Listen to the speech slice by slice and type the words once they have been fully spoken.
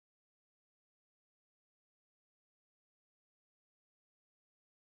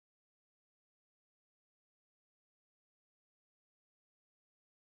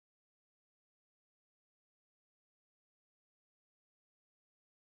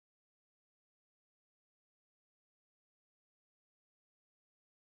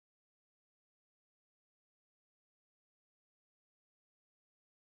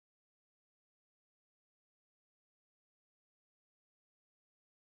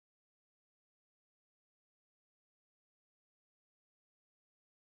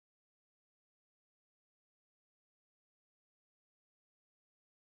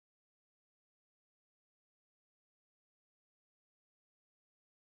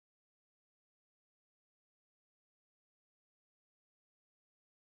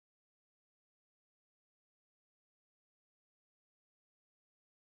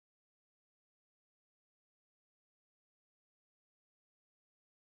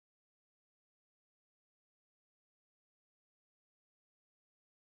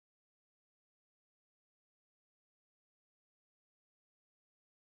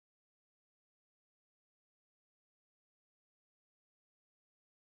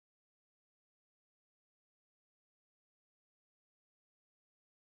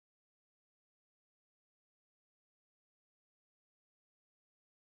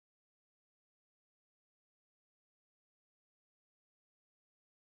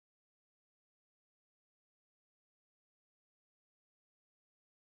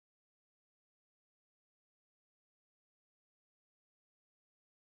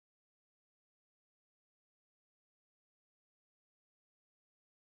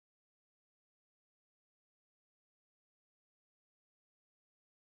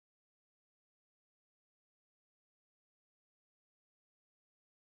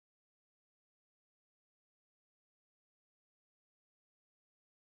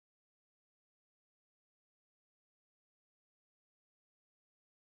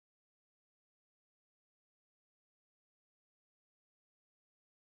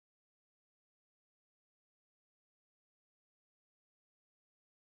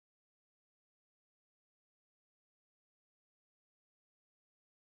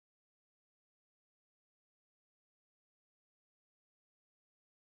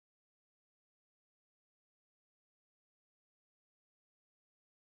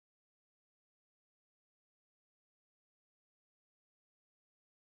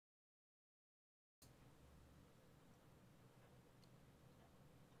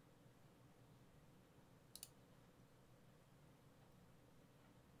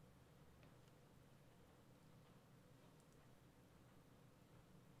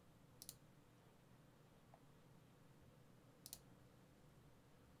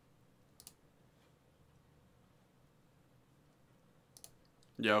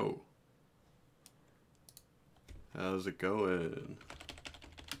Yo. How's it going?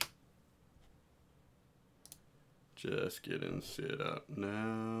 Just getting set up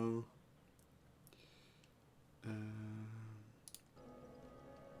now.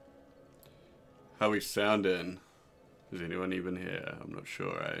 How we sounding? Is anyone even here? I'm not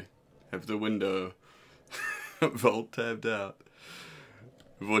sure. I have the window vault tabbed out.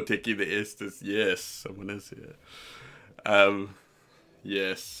 Vortiki the Estes. Yes, someone is here.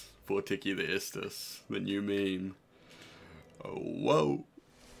 Yes, Vortiki the Estes, the new meme. Oh, whoa.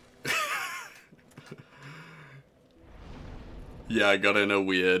 Yeah, I got in a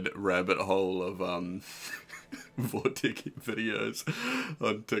weird rabbit hole of Vortiki videos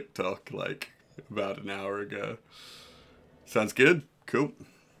on TikTok like about an hour ago. Sounds good. Cool.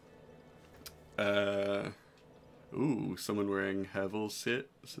 Ooh, someone wearing Havel's set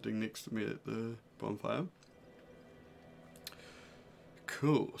sitting next to me at the bonfire.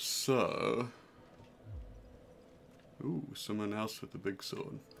 Cool, so... Ooh, someone else with the big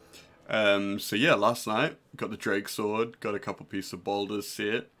sword. So yeah, last night, got the Drake sword, got a couple pieces of boulders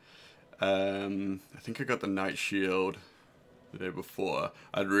set. I think I got the Knight shield the day before.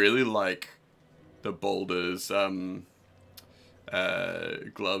 I'd really like the boulders, gloves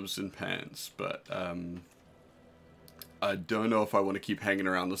and pants, but I don't know if I want to keep hanging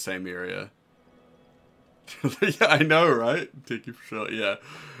around the same area. Yeah, I know, right? Take you for sure, yeah.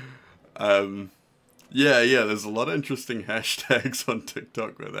 Yeah, there's a lot of interesting hashtags on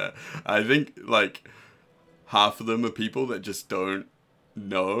TikTok with that. I think, like, half of them are people that just don't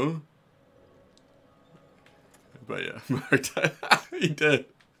know. But yeah, he did.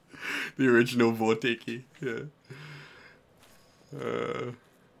 The original Vortiki, yeah.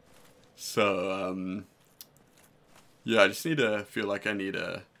 Yeah, I just feel like I need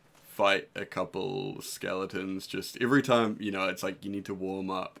to fight a couple skeletons. Just every time, you know, it's like you need to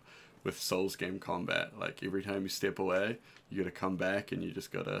warm up with Souls game combat. Like every time you step away, you gotta come back and you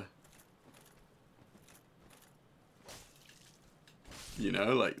just gotta, you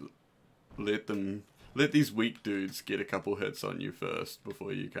know, like let these weak dudes get a couple hits on you first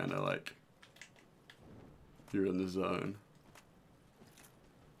before you kind of like, you're in the zone.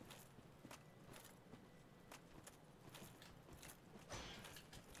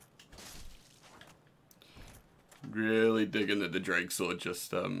 Really digging that the Drake sword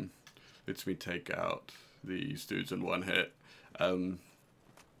just lets me take out these dudes in one hit.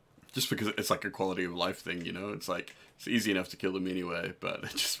 Just because it's like a quality of life thing, you know? It's like, it's easy enough to kill them anyway, but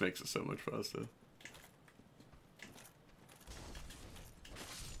it just makes it so much faster.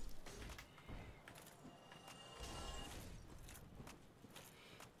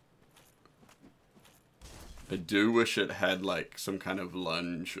 I do wish it had like some kind of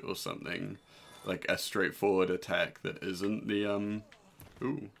lunge or something. Like a straightforward attack that isn't the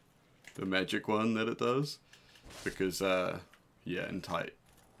the magic one that it does, because yeah, in tight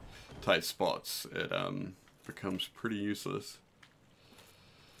spots it becomes pretty useless.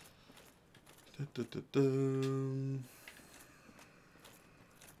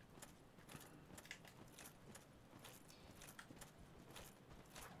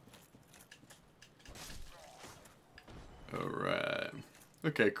 All right.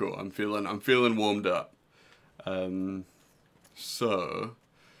 Okay, cool. I'm feeling warmed up. So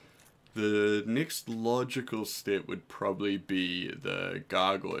the next logical step would probably be the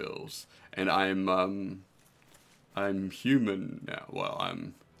gargoyles, and I'm human now. Well,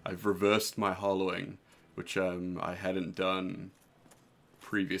 I've reversed my hollowing, which I hadn't done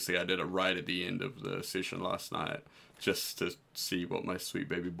previously. I did it right at the end of the session last night, just to see what my sweet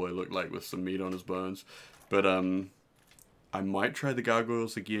baby boy looked like with some meat on his bones. But I might try the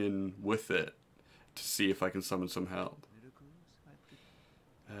gargoyles again with it to see if I can summon some help.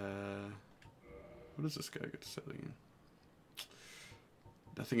 What does this guy get to say again?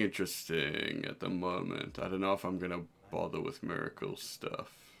 Nothing interesting at the moment. I don't know if I'm gonna bother with miracle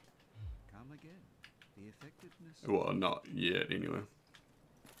stuff. Come again. The effectiveness. Well, not yet anyway.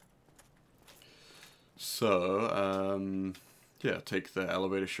 So, yeah, take the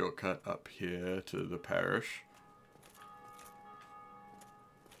elevator shortcut up here to the parish.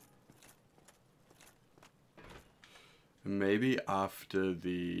 Maybe after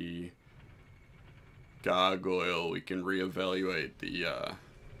the gargoyle, we can reevaluate the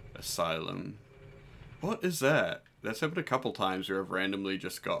asylum. What is that? That's happened a couple times where I've randomly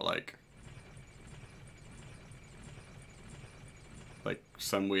just got like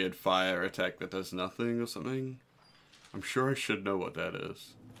some weird fire attack that does nothing or something. I'm sure I should know what that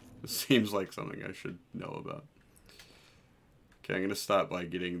is. It seems like something I should know about. Okay, I'm gonna start by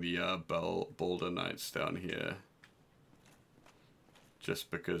getting the Boulder Knights down here.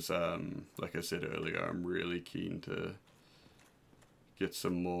 just because, like I said earlier, I'm really keen to get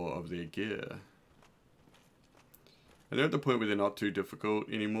some more of their gear. And they're at the point where they're not too difficult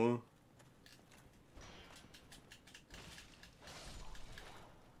anymore.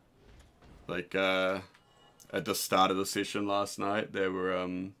 Like, at the start of the session last night, they were,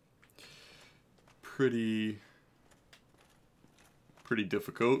 pretty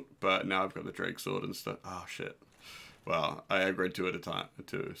difficult, but now I've got the Drake Sword and stuff. Oh, shit. Well, I aggroed 2 at a time,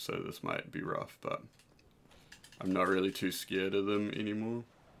 too, so this might be rough, but I'm not really too scared of them anymore.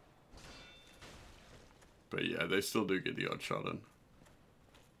 But yeah, they still do get the odd shot in.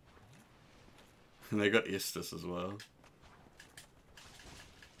 And they got Estus as well.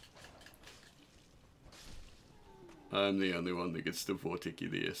 I'm the only one that gets to Vortiki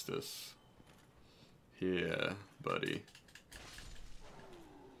the Estus. Yeah, buddy.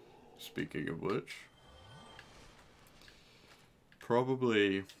 Speaking of which,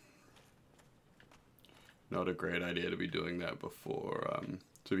 probably not a great idea to be doing that before,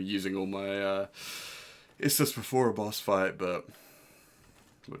 to be using all my Estus before a boss fight, but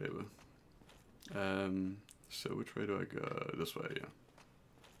whatever. So which way do I go? This way, yeah.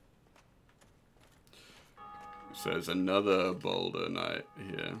 So there's another boulder knight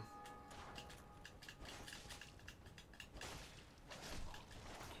here.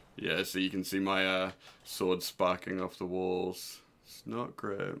 Yeah, so you can see my sword sparking off the walls. It's not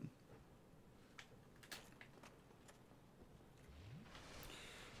great.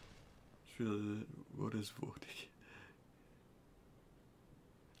 What is Vortiki?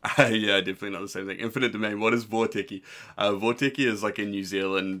 Yeah, definitely not the same thing. Infinite Domain, what is Vortiki? Vortiki is like a New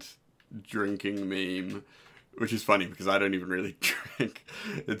Zealand drinking meme, which is funny because I don't even really drink.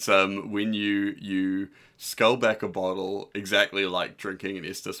 It's when you scull back a bottle exactly like drinking an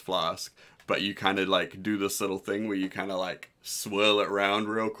Estus flask, but you kind of like do this little thing where you kind of like swirl it around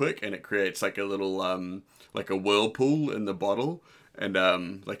real quick and it creates like a little like a whirlpool in the bottle, and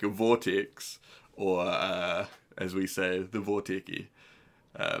like a vortex, or as we say, the Vortiki.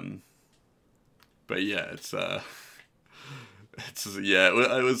 But yeah, it's yeah,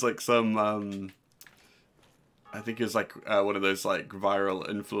 it was like some I think it was like one of those like viral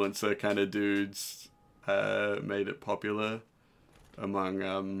influencer kind of dudes made it popular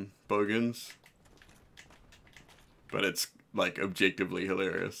among bogans. But it's like objectively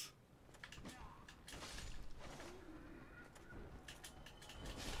hilarious.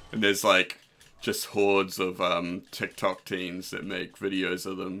 And there's like just hordes of TikTok teens that make videos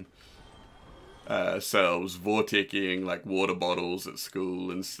of themselves vorteking like water bottles at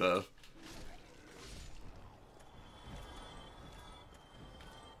school and stuff.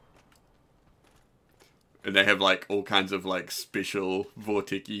 And they have like all kinds of like special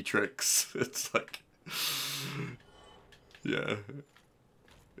vortiki tricks. It's like, yeah,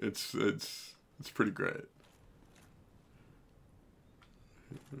 it's pretty great.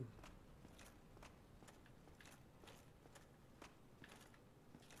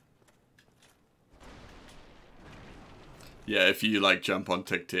 Yeah, if you like jump on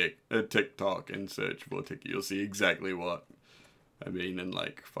TikTok and search Vortiki, you'll see exactly what I mean in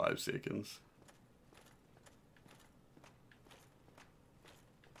like 5 seconds.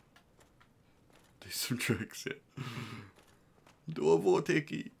 Do some tricks, yeah. Do a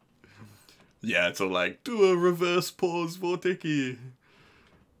Vortiki. Yeah, it's all like, do a reverse pause Vortiki.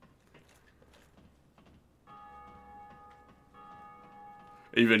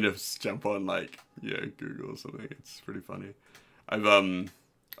 Even if jump on like, yeah, Google or something, it's pretty funny.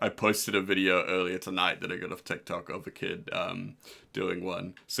 I posted a video earlier tonight that I got off TikTok of a kid doing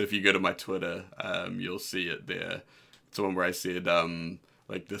one. So if you go to my Twitter, you'll see it there. It's one where I said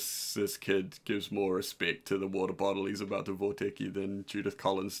like this kid gives more respect to the water bottle he's about to Vortiki than Judith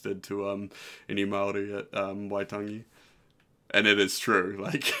Collins did to any Maori at Waitangi. And it is true,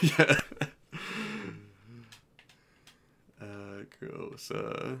 like, yeah. Cool,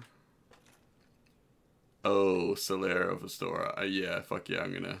 so... Oh, Solera of Astora. Yeah, fuck yeah,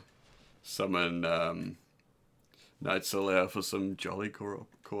 I'm gonna summon Knight Solera for some jolly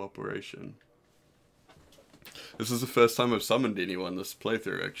cooperation. This is the first time I've summoned anyone this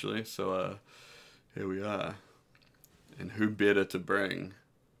playthrough, actually, so here we are. And who better to bring?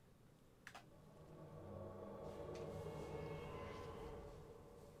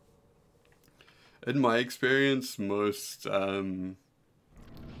 In my experience, most of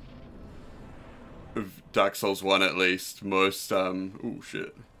Dark Souls 1 at least, most oh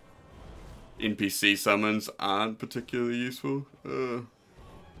shit, NPC summons aren't particularly useful.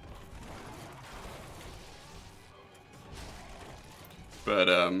 But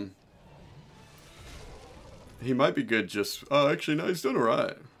He might be good just... Oh, actually, no, he's doing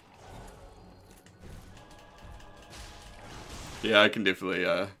alright. Yeah, I can definitely,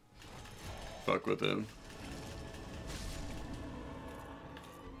 fuck with him.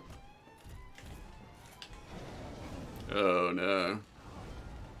 Oh, no.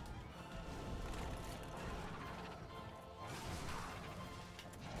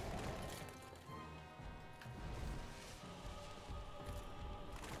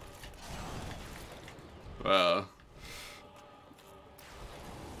 Wow.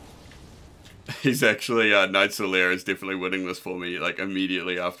 He's actually, Knight Solaire is definitely winning this for me, like,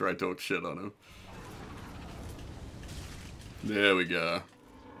 immediately after I talk shit on him. There we go.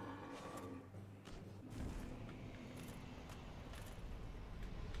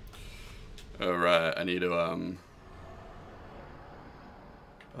 Alright, I need to,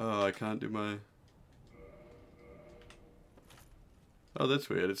 Oh, I can't do my... Oh, that's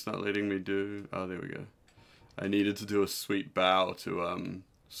weird. It's not letting me do... Oh, there we go. I needed to do a sweet bow to,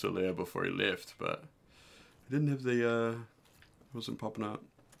 Solaire before he left, but... I didn't have the, it wasn't popping up.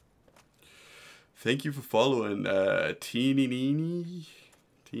 Thank you for following, Teeny Neeny.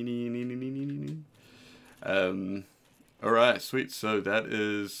 Alright, sweet. So that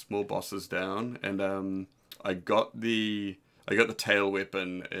is small bosses down, and, I got the tail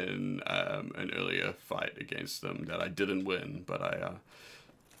weapon in an earlier fight against them that I didn't win, but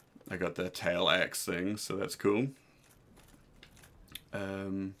I got the tail axe thing, so that's cool.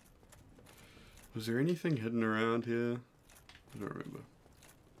 Was there anything hidden around here? I don't remember.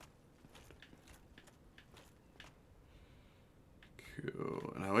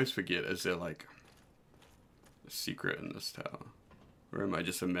 Cool. And I always forget, is there like a secret in this tower? Or am I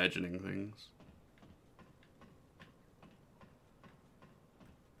just imagining things?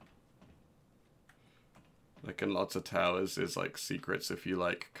 Like in lots of towers, there's like secrets if you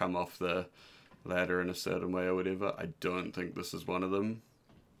like come off the ladder in a certain way or whatever. I don't think this is one of them.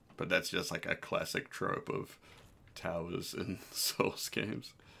 But that's just like a classic trope of towers in Souls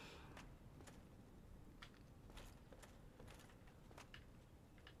games.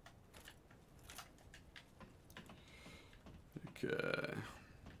 Okay.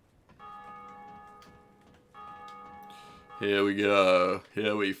 Here we go.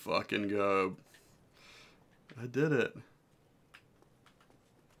 Here we fucking go. I did it.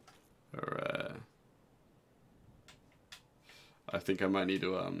 Alright. I think I might need to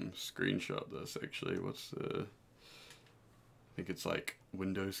screenshot this actually. What's the... I think it's like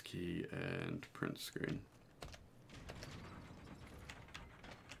Windows key and print screen.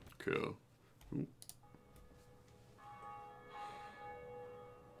 Cool. Ooh.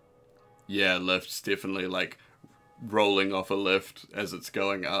 Yeah, lift's definitely like rolling off a lift as it's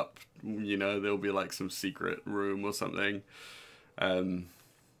going up. You know, there'll be like some secret room or something.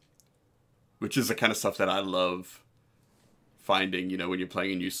 Which is the kind of stuff that I love finding, you know, when you're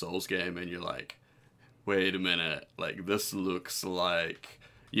playing a new Souls game and you're like, wait a minute, like this looks like,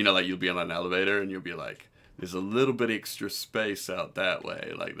 you know, like you'll be on an elevator and you'll be like, there's a little bit extra space out that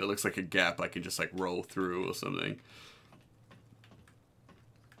way. Like there looks like a gap I can just like roll through or something.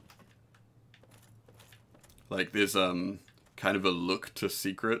 Like there's kind of a look to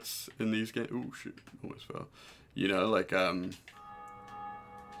secrets in these games. Ooh shit, almost fell. You know, like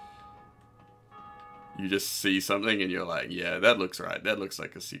you just see something and you're like, yeah, that looks right. That looks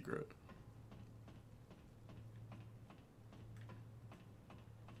like a secret.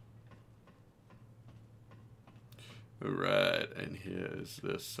 Alright, and here's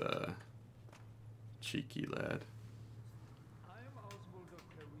this cheeky lad.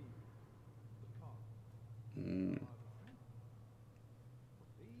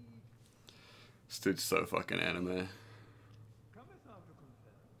 This dude's so fucking anime.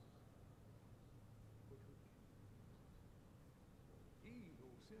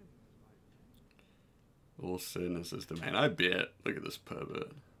 All sin is his domain. I bet. Look at this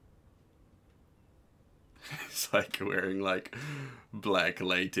pervert. He's like wearing like black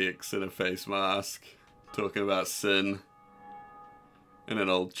latex and a face mask, talking about sin in an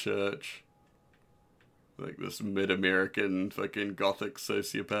old church. Like this mid-American fucking gothic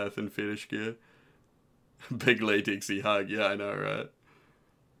sociopath in fetish gear. Big latexy hug, yeah, I know,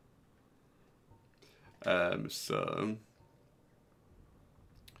 right? So...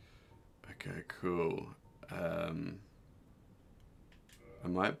 Okay, cool. I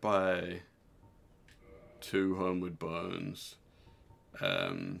might buy 2 homeward bones. I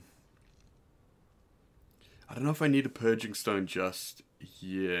don't know if I need a purging stone just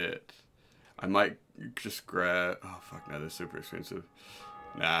yet. I might just grab... Oh, fuck no, they're super expensive.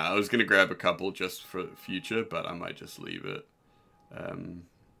 Nah, I was going to grab a couple just for the future, but I might just leave it.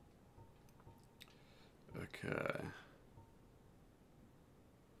 Okay.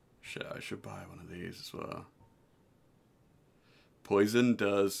 Shit, I should buy one of these as well. Poison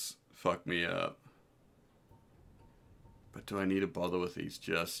does fuck me up. But do I need to bother with these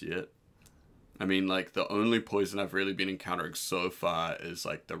just yet? I mean, like, the only poison I've really been encountering so far is,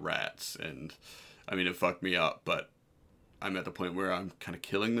 like, the rats. And, I mean, it fucked me up, but I'm at the point where I'm kind of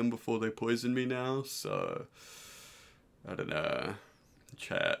killing them before they poison me now. So, I don't know.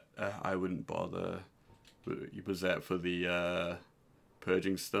 Chat, I wouldn't bother. Was that for the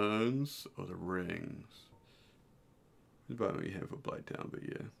purging stones or the rings? What about we have a Blighttown, but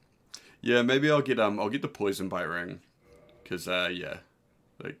yeah. Yeah, maybe I'll get the poison bite ring. Cause yeah.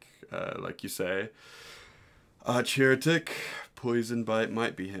 Like you say, Heretic, poison bite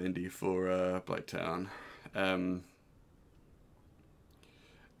might be handy for Blighttown. And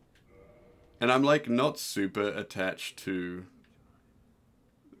I'm like not super attached to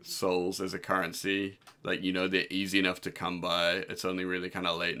souls as a currency. Like, you know, they're easy enough to come by. It's only really kind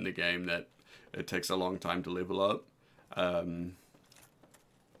of late in the game that it takes a long time to level up. I'm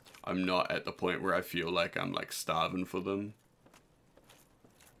not at the point where I feel like I'm like starving for them.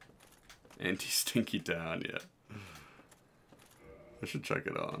 Anti-Stinky Town, yeah. I should check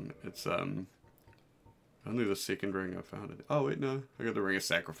it on. It's only the second ring I found it. Oh wait, no. I got the Ring of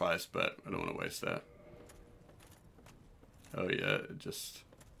Sacrifice, but I don't want to waste that. Oh yeah, it just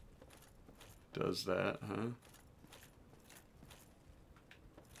does that, huh?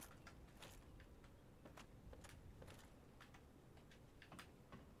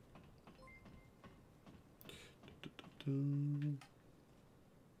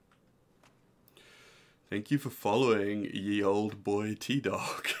 Thank you for following, ye old boy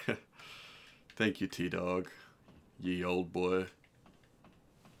T-Dog. Thank you, T-Dog. Ye old boy.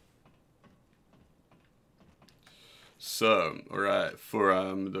 So, alright, for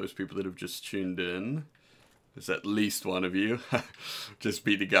those people that have just tuned in, there's at least one of you. Just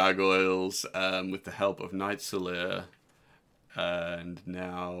beat the gargoyles with the help of Knight Solaire. And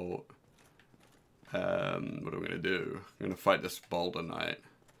now, what am I going to do? I'm going to fight this Boulder Knight.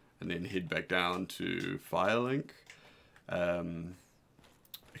 And then head back down to Firelink.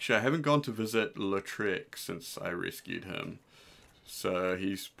 Actually, I haven't gone to visit Lautrec since I rescued him. So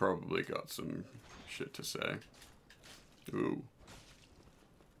he's probably got some shit to say. Ooh.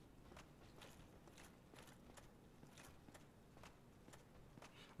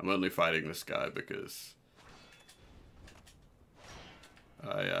 I'm only fighting this guy because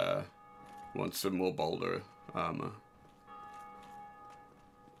I want some more boulder armor.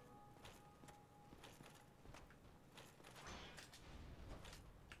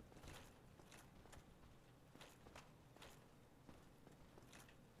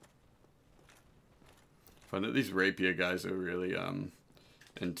 I find that these rapier guys are really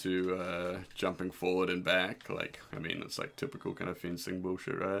into jumping forward and back. Like, I mean, it's like typical kind of fencing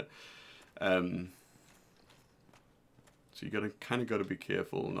bullshit, right? So you kind of gotta be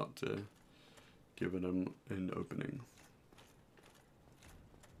careful not to give them an opening.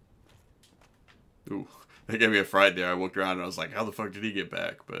 Ooh, that gave me a fright there. I walked around and I was like, how the fuck did he get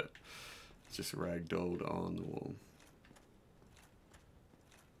back? But it's just ragdolled on the wall.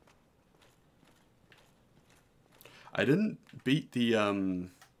 I didn't beat the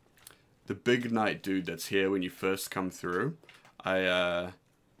big knight dude that's here when you first come through. I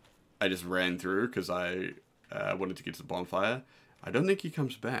just ran through because I wanted to get to the bonfire. I don't think he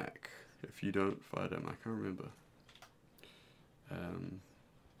comes back if you don't fight him. I can't remember.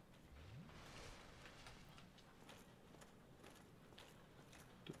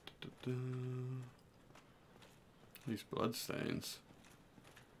 These bloodstains.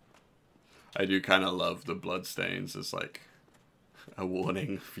 I do kind of love the bloodstains as like a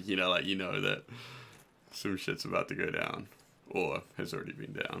warning, you know, like you know that some shit's about to go down, or has already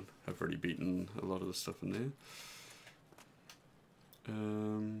been down. I've already beaten a lot of the stuff in there.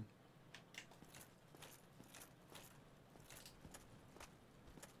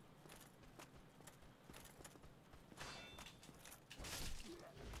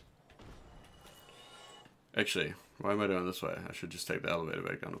 Actually, why am I doing this way? I should just take the elevator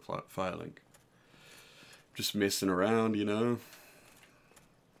back down to Firelink. Just messing around, you know.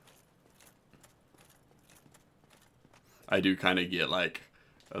 I do kind of get like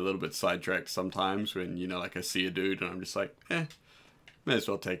a little bit sidetracked sometimes when, you know, like I see a dude and I'm just like, may as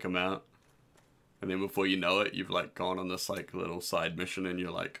well take him out. And then before you know it, you've like gone on this like little side mission and you're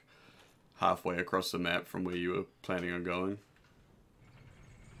like halfway across the map from where you were planning on going.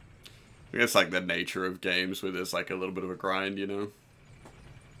 I guess like the nature of games where there's like a little bit of a grind, you know.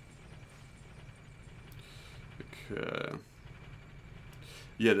 Okay.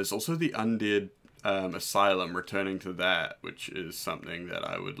 Yeah, there's also the undead asylum, returning to that, which is something that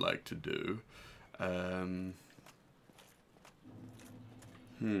I would like to do.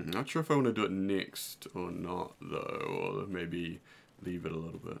 Not sure if I want to do it next or not, though, or maybe leave it a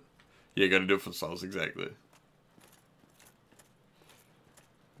little bit. Yeah, gotta do it for souls, exactly.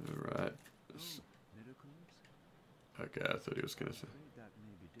 Alright. Okay, I thought he was gonna say.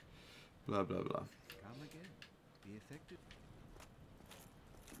 Blah, blah, blah. Come again. Be effective.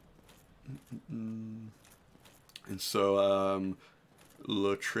 And so,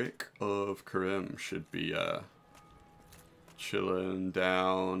 Lautrec of Karim should be, chilling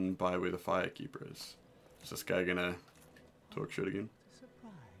down by where the firekeeper is. Is this guy gonna talk shit again?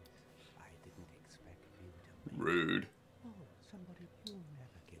 Surprise. I didn't expect you to. Rude. Oh, somebody you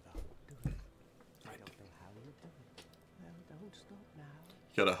never give up, do you? I don't know how you do it. Well, don't stop now.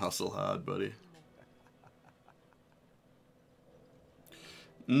 You gotta hustle hard, buddy.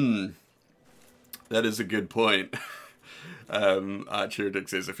 That is a good point. Archeritic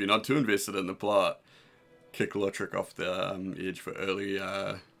says, if you're not too invested in the plot, kick Lautrec off the edge for early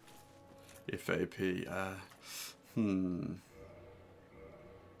FAP.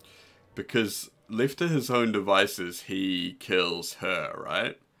 Because left to his own devices, he kills her,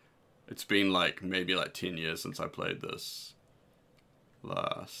 right? It's been like maybe like 10 years since I played this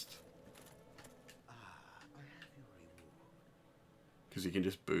last. I have your reward. Because you can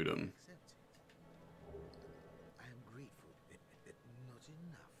just boot him. Accept it. I am grateful. Not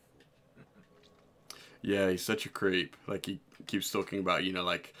enough. Yeah, he's such a creep. Like, he keeps talking about, you know,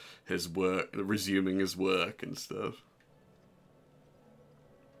 like, his work, resuming his work and stuff.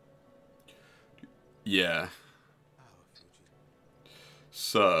 Yeah.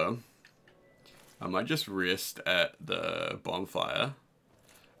 So, I might just rest at the bonfire.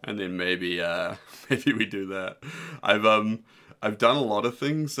 And then maybe, maybe we do that. I've done a lot of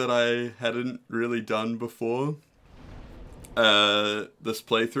things that I hadn't really done before. This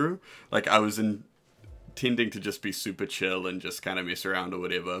playthrough. Like, I was intending to just be super chill and just kind of mess around or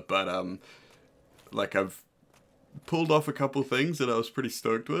whatever, but like, I've pulled off a couple things that I was pretty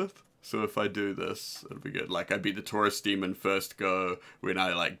stoked with. So if I do this, it'll be good. Like, I beat the Taurus Demon first go when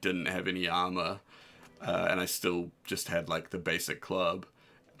I like didn't have any armor, and I still just had like the basic club.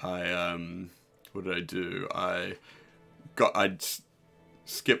 What did I do? I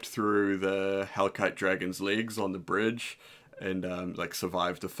skipped through the Hellkite Dragon's legs on the bridge and like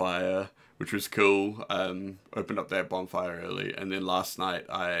survived the fire, which was cool. Opened up that bonfire early, and then last night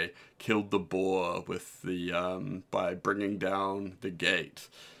I killed the boar with the by bringing down the gate,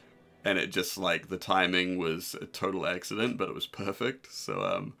 and it just like the timing was a total accident, but it was perfect.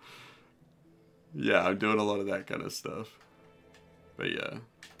 So yeah, I'm doing a lot of that kind of stuff. But yeah.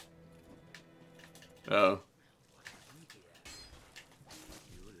 Oh.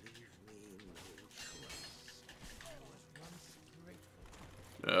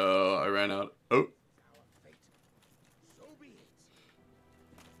 Oh, I ran out. Oh.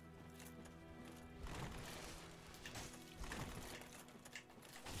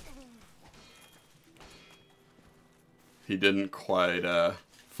 He didn't quite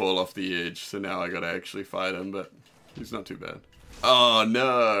fall off the edge, so now I gotta actually fight him, but he's not too bad. Oh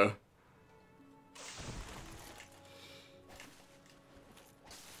no!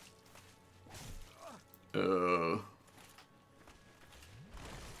 Oh.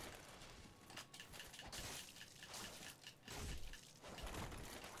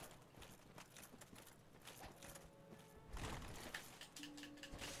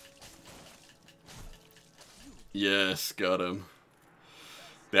 Yes, got him.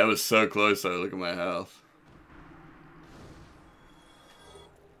 That was so close though, look at my health.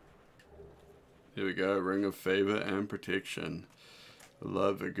 Here we go, Ring of Favor and Protection.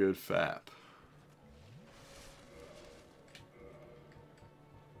 Love a good FAP.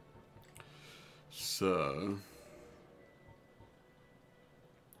 So...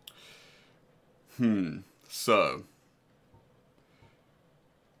 So...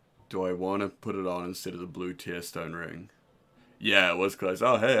 Do I want to put it on instead of the blue Tearstone ring? Yeah, it was close.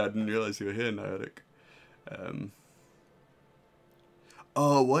 Oh, hey, I didn't realize you were here, Niotic.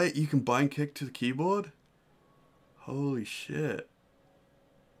 Oh, wait, you can bind kick to the keyboard? Holy shit.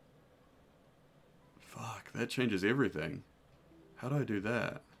 Fuck, that changes everything. How do I do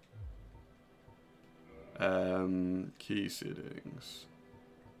that? Key settings.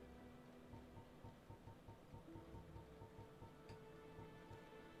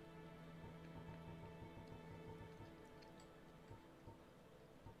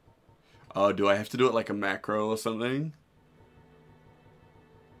 Oh, do I have to do it like a macro or something?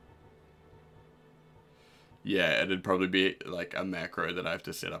 Yeah, it'd probably be like a macro that I have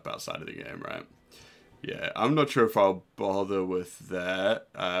to set up outside of the game, right? Yeah, I'm not sure if I'll bother with that,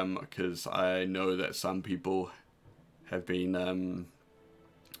 because I know that some people have been,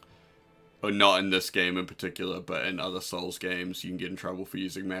 or not in this game in particular, but in other Souls games, you can get in trouble for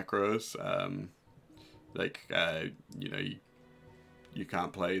using macros. Like, you know, you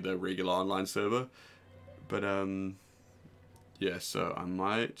can't play the regular online server. But, yeah, so I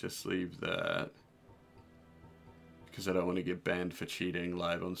might just leave that. Because I don't want to get banned for cheating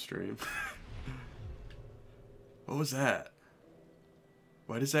live on stream. What was that?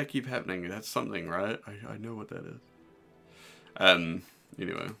 Why does that keep happening? That's something, right? I know what that is.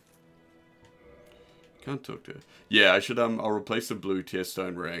 Anyway. Can't talk to her. Yeah, I should, I'll replace the blue tear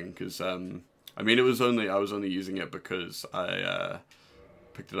stone ring, because, I mean, I was only using it because I,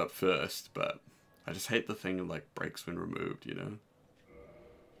 picked it up first, but I just hate the thing that, like, breaks when removed, you know?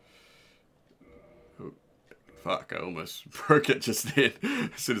 Oh, fuck, I almost broke it just then,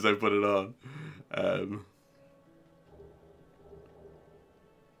 as soon as I put it on.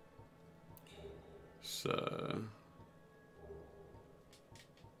 So...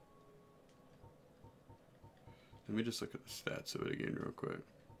 Let me just look at the stats of it again real quick.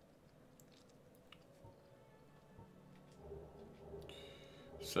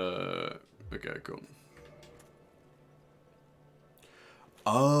 So, okay, cool.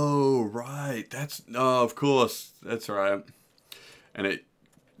 Oh, right. That's, no, of course. That's right. And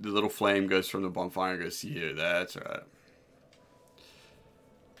the little flame goes from the bonfire and goes to you. That's right.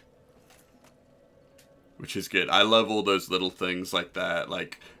 Which is good. I love all those little things like that.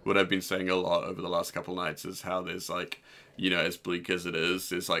 Like, what I've been saying a lot over the last couple nights is how there's, like, you know, as bleak as it is,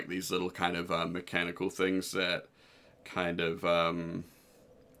 there's, like, these little kind of mechanical things that kind of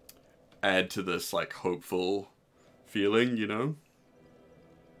add to this, like, hopeful feeling, you know?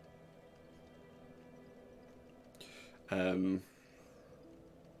 But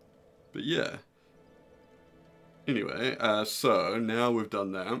yeah. Anyway, so now we've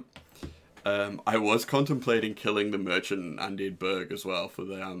done that. I was contemplating killing the merchant Undead Berg as well for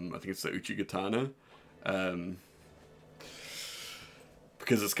the, I think it's the Uchigatana.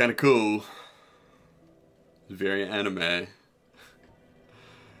 Because it's kind of cool. It's very anime.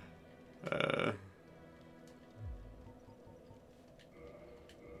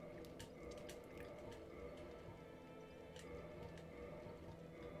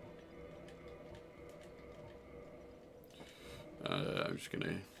 I'm just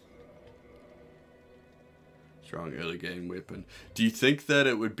gonna... Strong early game weapon. Do you think that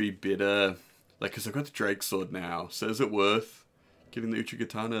it would be better... Like, because I've got the Drake Sword now, so is it worth getting the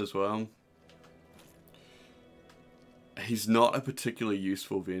Uchigatana as well? He's not a particularly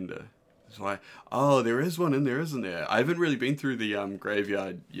useful vendor. That's why... Oh, there is one in there, isn't there? I haven't really been through the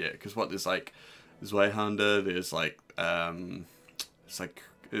graveyard yet, because what, there's like... There's Wayhander, there's like... it's like...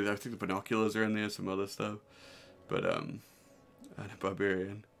 I think the binoculars are in there, some other stuff. But, and a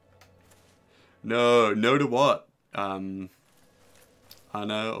barbarian. No to what? Anna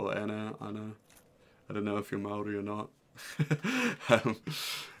or Anna. I don't know if you're Maori or not.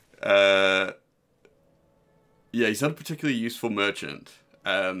 Yeah, he's not a particularly useful merchant.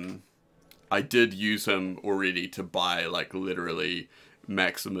 I did use him already to buy, like, literally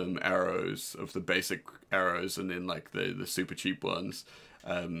maximum arrows of the basic arrows and then, like, the super cheap ones.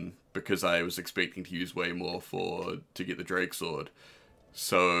 Because I was expecting to use way more to get the Drake Sword.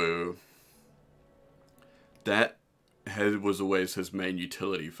 So... That was always his main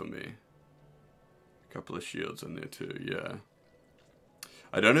utility for me. A couple of shields in there too, yeah.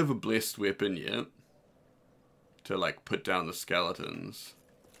 I don't have a blessed weapon yet to, like, put down the skeletons.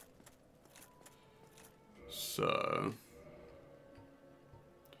 So...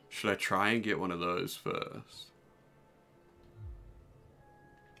 Should I try and get one of those first?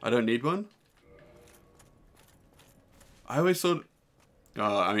 I don't need one? I always thought...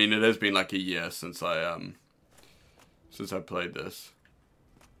 I mean, it has been like a year since I played this.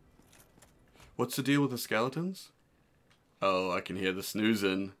 What's the deal with the skeletons? Oh, I can hear the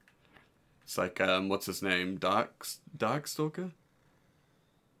snoozing. It's like, what's his name? Darkstalker?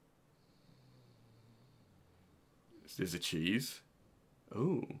 There's a cheese.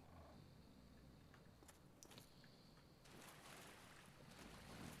 Oh.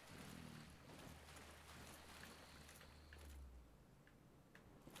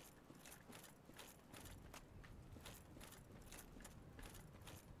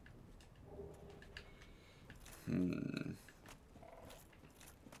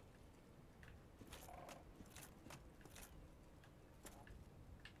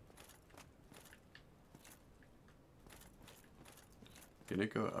 Gonna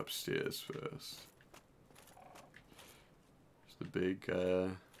go upstairs first. It's the big,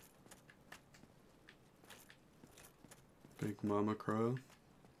 Big Mama Crow.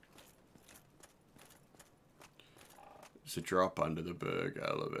 There's a drop under the Berg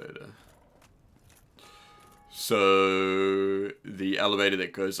elevator. So the elevator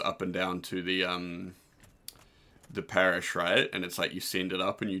that goes up and down to the parish, right? And it's like you send it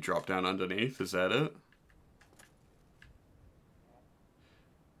up and you drop down underneath. Is that it?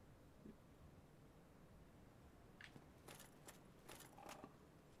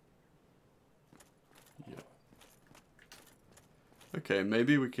 Okay,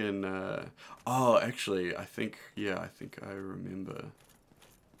 maybe we can, oh, actually, I think I remember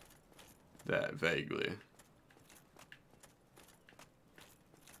that vaguely.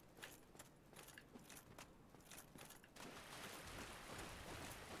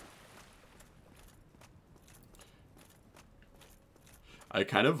 I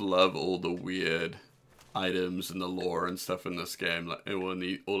kind of love all the weird items and the lore and stuff in this game, like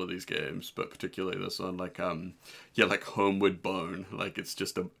in all of these games, but particularly this one, like yeah, like Homeward Bone, like it's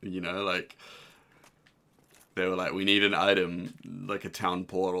just a, you know, like they were like, we need an item like a town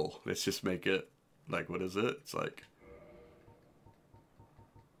portal, let's just make it like, what is it? It's like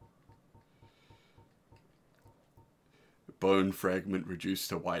bone fragment reduced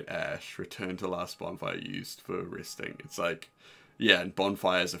to white ash, return to last bonfire used for resting. It's like, yeah, and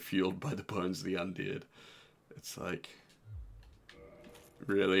bonfires are fueled by the bones of the undead. It's like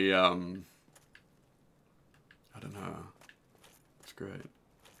really, I don't know. It's great.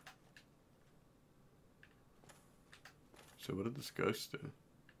 So what did this ghost do?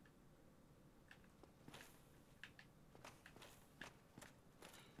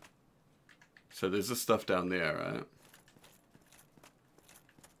 So there's this stuff down there, right?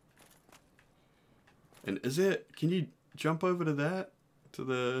 And is it, can you jump over to that? To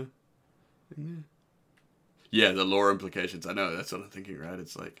the thing there? Yeah, the lore implications. I know, that's what I'm thinking, right?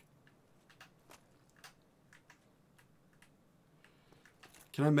 It's like...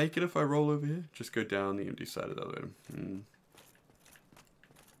 Can I make it if I roll over here? Just go down the empty side of the elevator.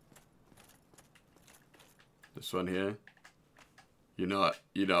 This one here. You're not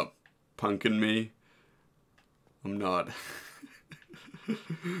punking me. I'm not.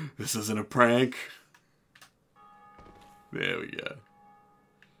 This isn't a prank. There we go.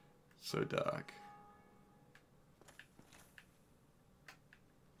 So dark.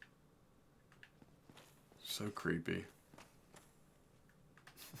 So creepy.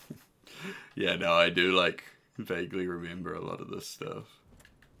 Yeah, no, I do like vaguely remember a lot of this stuff.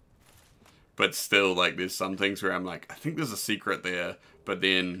 But still, like, there's some things where I'm like, I think there's a secret there, but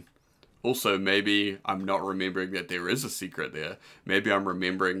then also maybe I'm not remembering that there is a secret there. Maybe I'm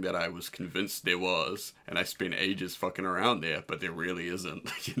remembering that I was convinced there was, and I spent ages fucking around there, but there really isn't,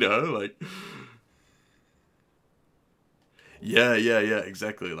 you know? Like, yeah,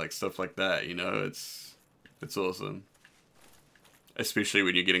 exactly, like, stuff like that, you know? It's awesome. Especially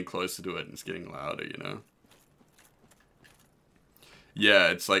when you're getting closer to it and it's getting louder, you know? Yeah,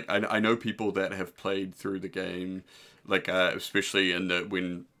 it's like, I know people that have played through the game, like, especially in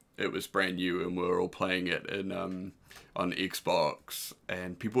when it was brand new and we were all playing it in, on Xbox,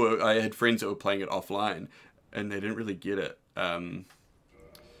 and I had friends that were playing it offline, and they didn't really get it.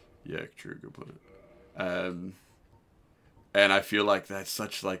 Yeah, true, good point. And I feel like that's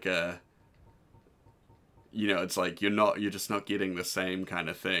such like a, you know, it's like you're just not getting the same kind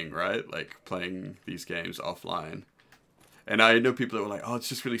of thing, right? Like playing these games offline. And I know people that were like, oh, it's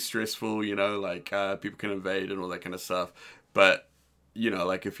just really stressful, you know, like people can invade and all that kind of stuff. But, you know,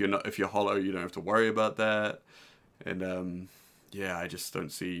 like if you're hollow, you don't have to worry about that. And yeah, I just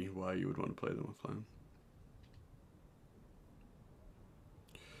don't see why you would want to play them offline.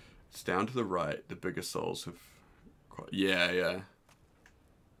 It's down to the right. The bigger souls have... Yeah.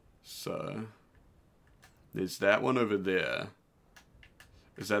 So... There's that one over there.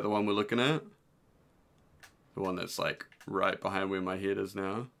 Is that the one we're looking at? The one that's like right behind where my head is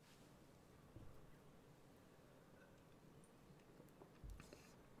now?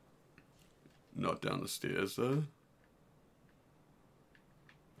 Not down the stairs though.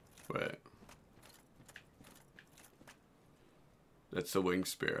 Wait. That's the wing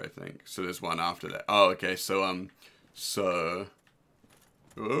spear, I think. So there's one after that. Oh, okay. So,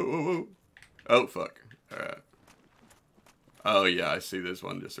 Whoa. Oh, fuck. Alright. Oh, yeah, I see there's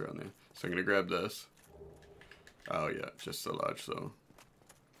one just around there. So I'm gonna grab this. Oh, yeah, just a large soul.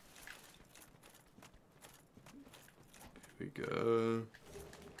 Here we go.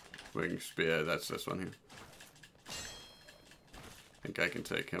 Wing spear, that's this one here. I think I can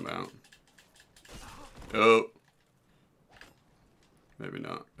take him out. Oh! Maybe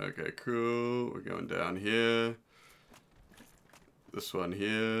not. Okay, cool. We're going down here. This one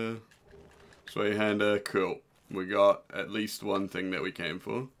here. Swayhander, cool. We got at least one thing that we came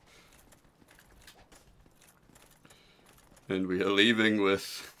for. And we are leaving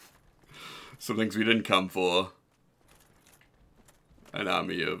with some things we didn't come for. An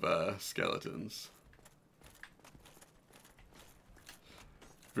army of skeletons.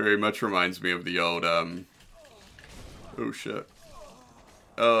 Very much reminds me of the old, oh shit.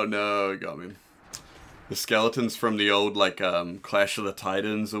 Oh no, it got me. The skeletons from the old, like, Clash of the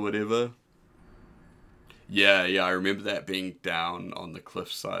Titans or whatever. Yeah, I remember that being down on the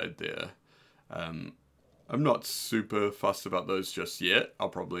cliffside there. I'm not super fussed about those just yet. I'll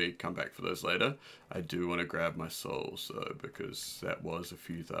probably come back for those later. I do want to grab my souls, though, because that was a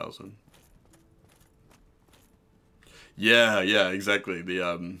few thousand. Yeah, exactly.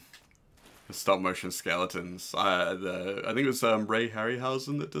 The stop-motion skeletons. I think it was Ray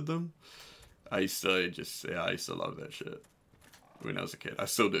Harryhausen that did them. I used to love that shit when I was a kid. I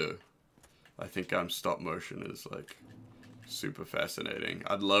still do. I think stop-motion is, like, super fascinating.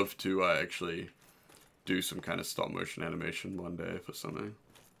 I'd love to actually do some kind of stop-motion animation one day for something.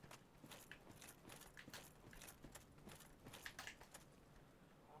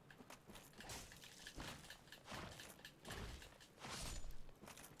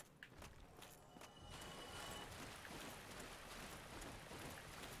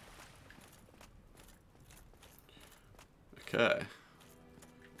 Okay. Are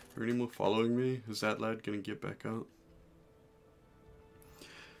there any more following me? Is that lad gonna get back up?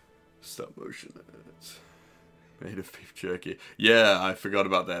 Stop motion. Made of beef jerky. Yeah, I forgot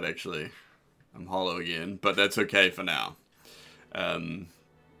about that actually. I'm hollow again, but that's okay for now. I'm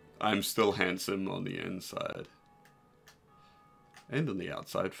still handsome on the inside. And on the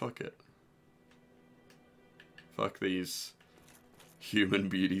outside, fuck it. Fuck these human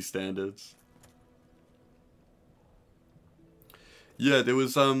beauty standards. Yeah, there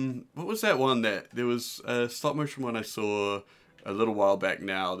was, what was that one that, there was a stop motion one I saw a little while back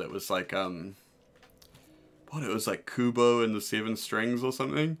now that was like, what, it was like Kubo and the Seven Strings or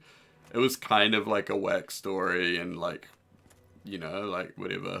something? It was kind of like a whack story and like, you know, like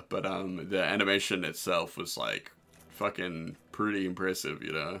whatever, but, the animation itself was like fucking pretty impressive,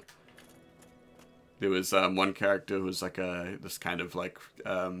 you know? There was, one character who was like this kind of like,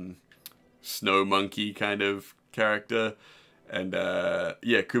 snow monkey kind of character. And,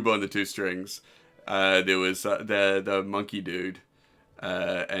 yeah, Kubo and the Two Strings. There was the monkey dude.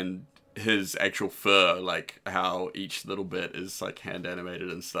 And his actual fur, like, how each little bit is, like, hand animated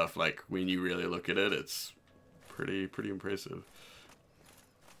and stuff. Like, when you really look at it, it's pretty impressive.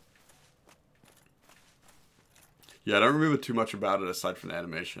 Yeah, I don't remember too much about it aside from the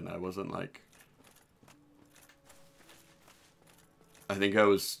animation. I wasn't, like... I think I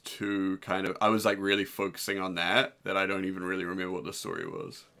was I was like really focusing on that I don't even really remember what the story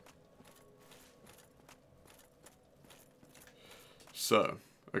was. So,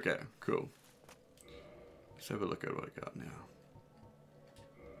 okay, cool. Let's have a look at what I got now.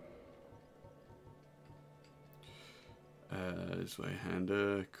 This way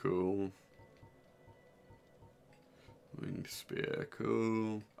hander, cool. Winged spear,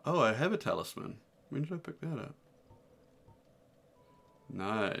 cool. Oh, I have a talisman. When did I pick that up?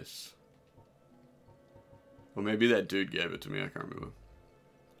 Nice. Or maybe that dude gave it to me, I can't remember.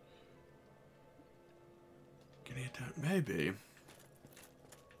 Can he attack? Maybe.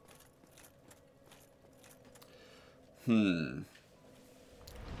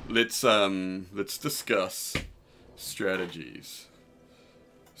 Let's discuss strategies.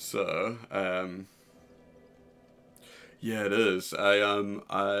 So, yeah, it is.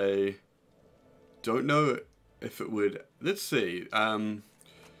 I don't know if it would... Let's see. I'll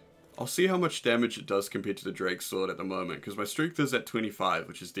see how much damage it does compared to the Drake's Sword at the moment, because my strength is at 25,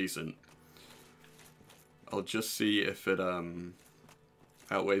 which is decent. I'll just see if it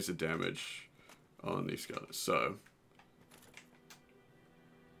outweighs the damage on these guys. So,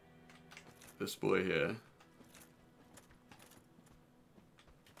 this boy here.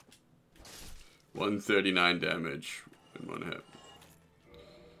 139 damage in one hit.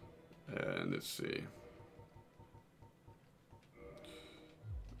 And let's see.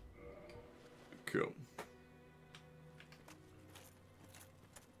 Cool.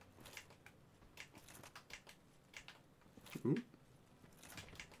 Ooh.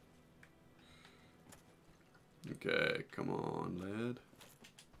 Okay, come on, lad.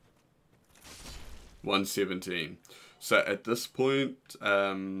 117. So at this point,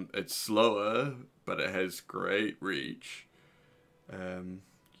 it's slower, but it has great reach. If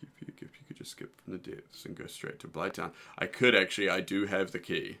you could just skip from the depths and go straight to Blighttown. I could actually, I do have the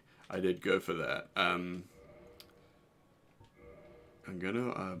key. I did go for that. I'm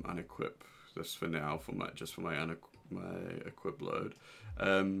gonna unequip That's for now for my my equip load.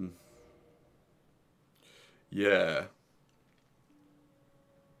 Yeah.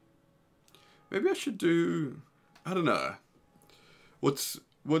 Maybe I should do, I don't know. What's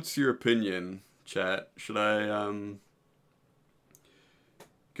your opinion, chat? Should I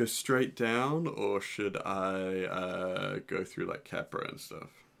go straight down, or should I go through like Capra and stuff?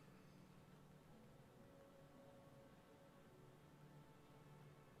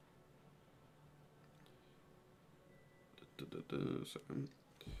 So,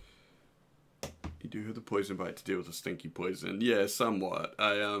 you do have the poison bite to deal with the stinky poison. Yeah, somewhat.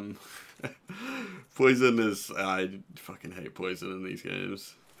 Poison is, I fucking hate poison in these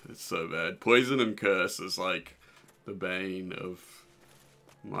games. It's so bad. Poison and curse is like the bane of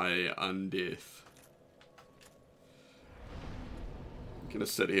my undeath. I'm gonna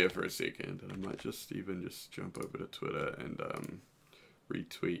sit here for a second, and I might just jump over to Twitter and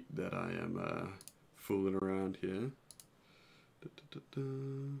retweet that I am fooling around here.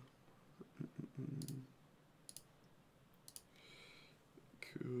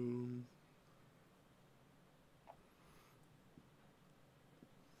 Cool.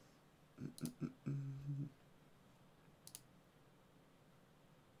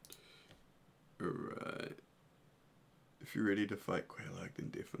 Alright. If you're ready to fight Quelaag, then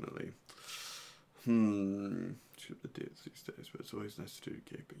definitely. Shoot the depths these days, but it's always nice to do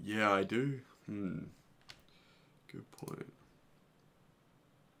keep it. Yeah, I do. Good point.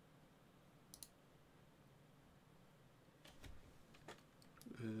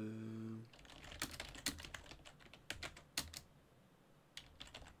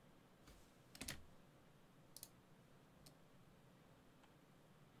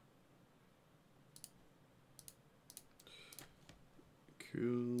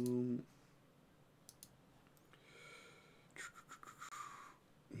 Cool.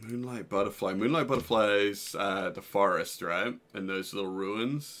 Moonlight butterfly. Moonlight butterfly is the forest, right? And those little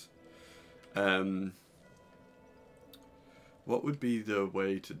ruins. What would be the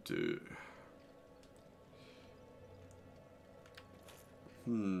way to do?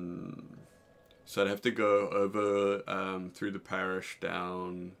 So I'd have to go over through the parish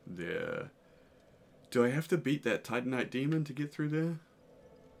down there. Do I have to beat that Titanite demon to get through there?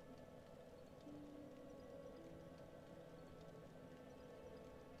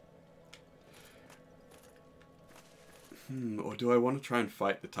 Or do I want to try and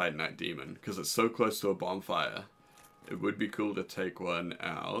fight the Titanite demon? Because it's so close to a bonfire. It would be cool to take one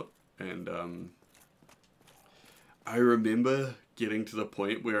out. And I remember getting to the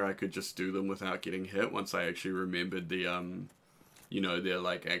point where I could just do them without getting hit once I actually remembered the, you know, their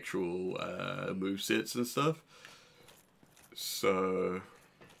like actual movesets and stuff. So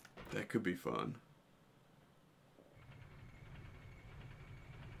that could be fun.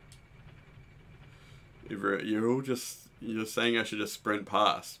 You're saying I should just sprint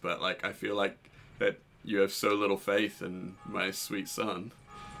past, but like I feel like that you have so little faith in my sweet son.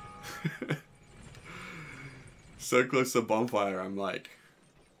 So close to the bonfire, I'm like,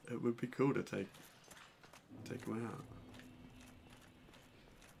 it would be cool to take him out.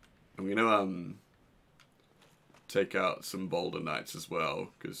 I'm gonna take out some Boulder Knights as well,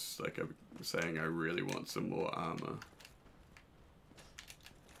 because like I'm saying, I really want some more armor.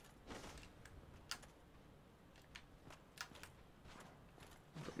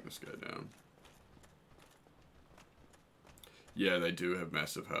 Bring this guy down. Yeah, they do have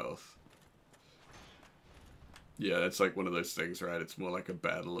massive health. Yeah, that's like one of those things, right? It's more like a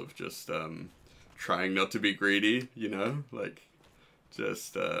battle of just trying not to be greedy, you know? Like,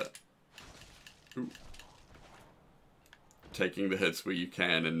 just taking the hits where you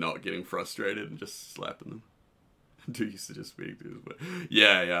can and not getting frustrated and just slapping them. Do used to just speak through this, but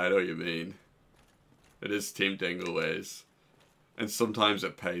yeah, I know what you mean. It is tempting always. And sometimes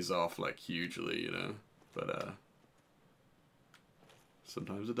it pays off like hugely, you know? But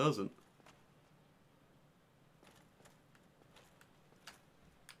sometimes it doesn't.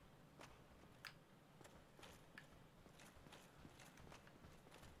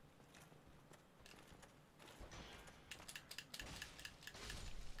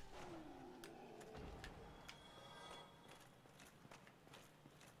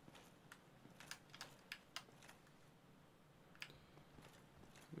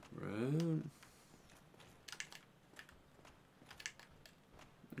 Right.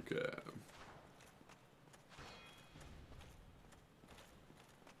 Okay.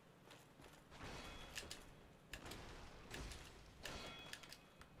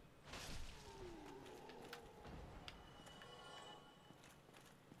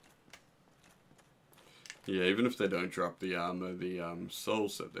 Yeah, even if they don't drop the armor, the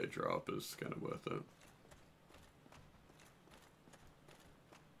souls that they drop is kind of worth it.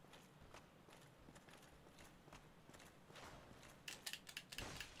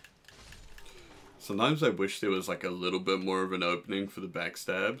 Sometimes I wish there was like a little bit more of an opening for the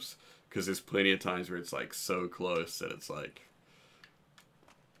backstabs, because there's plenty of times where it's like so close that it's like,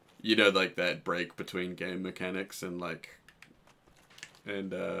 you know, like that break between game mechanics and like,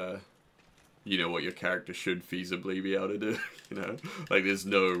 and you know, what your character should feasibly be able to do, you know? Like there's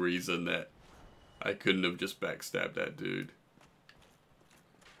no reason that I couldn't have just backstabbed that dude.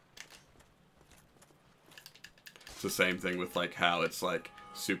 It's the same thing with like how it's like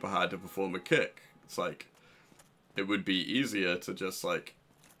super hard to perform a kick. It's like, it would be easier to just like,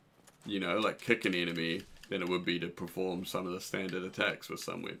 you know, like kick an enemy than it would be to perform some of the standard attacks with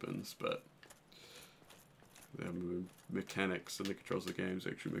some weapons, but the mechanics and the controls of the games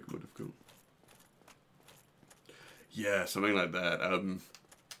actually make it more difficult. Yeah, something like that.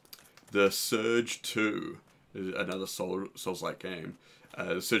 The Surge 2 is another Souls-like game.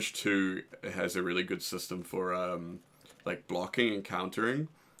 The Surge 2 has a really good system for like blocking and countering.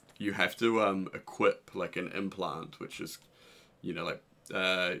 You have to equip like an implant, which is, you know, like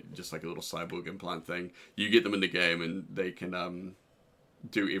just like a little cyborg implant thing. You get them in the game and they can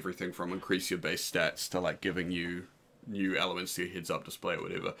do everything from increase your base stats to like giving you new elements to your heads-up display or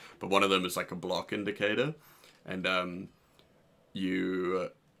whatever. But one of them is like a block indicator, and you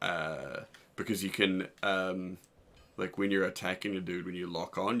because you can like when you're attacking a dude, when you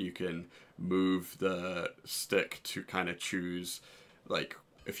lock on, you can move the stick to kind of choose like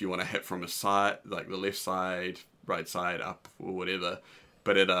if you want to hit from a side, like the left side, right side, up, or whatever.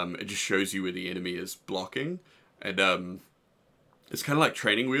 But it just shows you where the enemy is blocking, and it's kind of like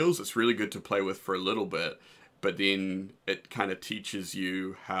training wheels. It's really good to play with for a little bit, but then it kind of teaches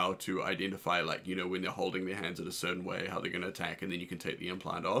you how to identify, like, you know, when they're holding their hands in a certain way, how they're going to attack, and then you can take the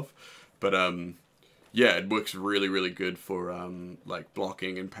implant off. But yeah, it works really, really good for like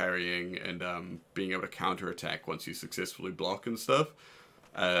blocking and parrying and being able to counter attack once you successfully block and stuff.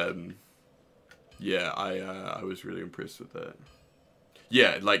 Yeah, I was really impressed with that.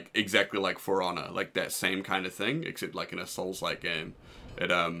 Yeah, like exactly like For Honor, like that same kind of thing, except like in a Souls-like game. It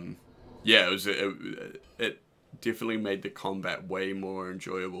yeah, it definitely made the combat way more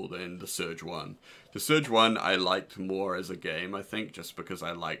enjoyable than the Surge 1. The Surge 1 I liked more as a game, I think, just because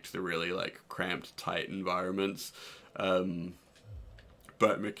I liked the really like cramped, tight environments.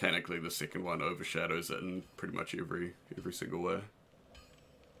 But mechanically, the second one overshadows it in pretty much every single way.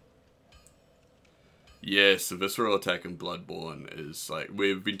 Yes, the visceral attack in Bloodborne is like,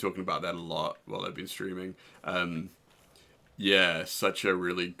 we've been talking about that a lot while I've been streaming. Yeah, such a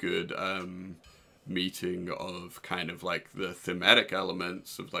really good meeting of kind of like the thematic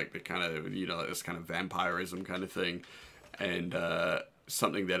elements of like the kind of, you know, like this kind of vampirism kind of thing, and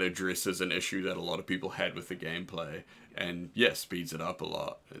something that addresses an issue that a lot of people had with the gameplay, and yeah, speeds it up a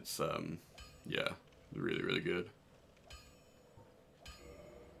lot. It's yeah, really, really good.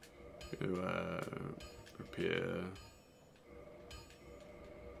 Repair.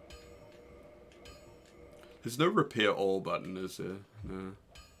 There's no repair all button, is there? No.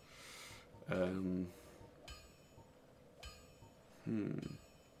 Are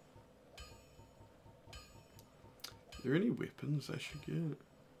there any weapons I should get?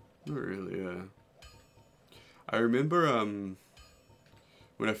 Not really, I remember,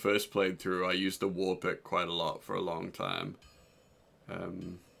 when I first played through, I used the war pick quite a lot for a long time.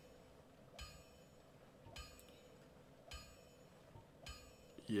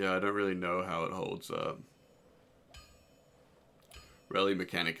 Yeah, I don't really know how it holds up. Rally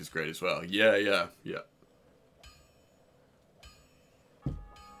mechanic is great as well. Yeah.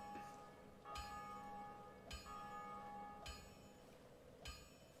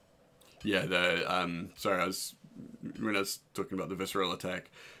 Yeah, sorry, when I was talking about the visceral attack,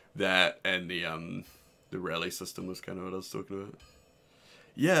 that and the rally system was kind of what I was talking about.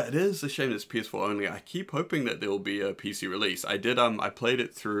 Yeah, it is a shame it's PS4 only. I keep hoping that there will be a PC release. I did, I played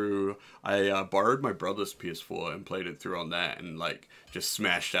it through, I borrowed my brother's PS4 and played it through on that and, like, just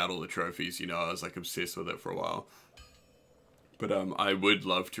smashed out all the trophies, you know, I was, like, obsessed with it for a while. But, I would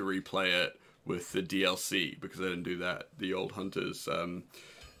love to replay it with the DLC, because I didn't do that, the old Hunters.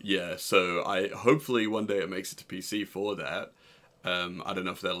 Yeah, so hopefully one day it makes it to PC for that. I don't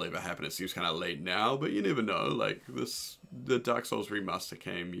know if that'll ever happen. It seems kind of late now, but you never know. Like the Dark Souls remaster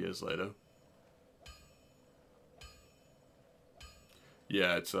came years later.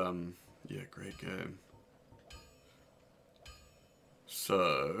 Yeah, it's yeah, great game.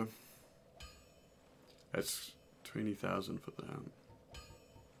 So that's 20,000 for that.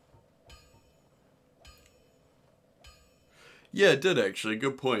 Yeah, it did actually.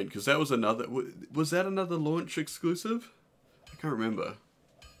 Good point, because that was another... Was that another launch exclusive? I can't remember.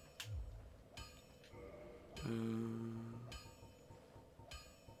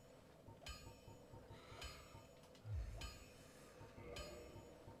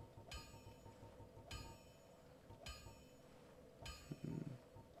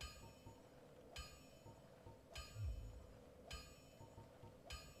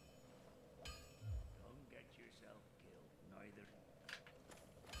 Don't get yourself killed, neither.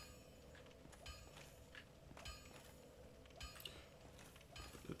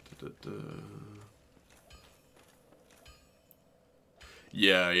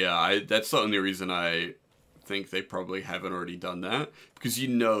 Yeah. That's the only reason I think they probably haven't already done that. Because you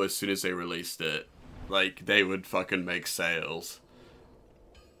know as soon as they released it, like, they would fucking make sales.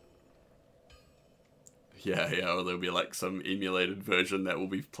 Yeah, or there'll be like some emulated version that will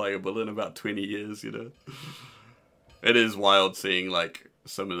be playable in about 20 years, you know? It is wild seeing, like,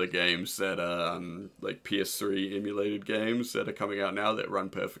 some of the games that are, like, PS3 emulated games that are coming out now that run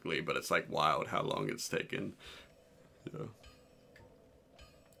perfectly, but it's, like, wild how long it's taken. Yeah.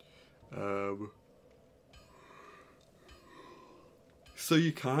 So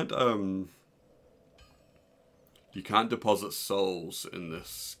you can't deposit souls in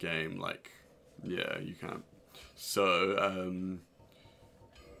this game, like, yeah, you can't. So,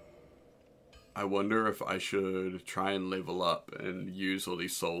 I wonder if I should try and level up and use all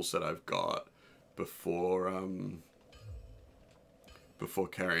these souls that I've got before, before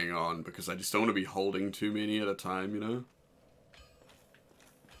carrying on, because I just don't want to be holding too many at a time, you know?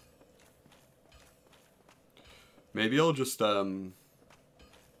 Maybe I'll just, hang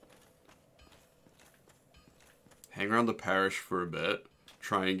around the parish for a bit,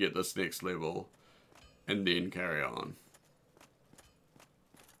 try and get this next level, and then carry on.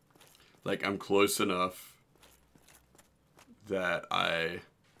 Like, I'm close enough that I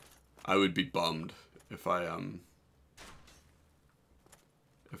would be bummed if I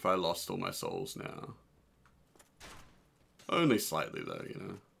lost all my souls now. Only slightly though, you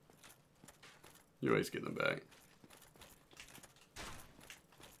know. You always get them back.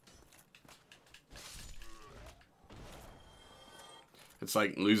 It's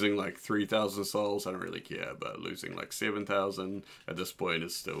like losing like 3,000 souls, I don't really care, but losing like 7,000 at this point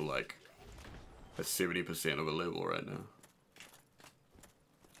is still like at 70% of a level right now.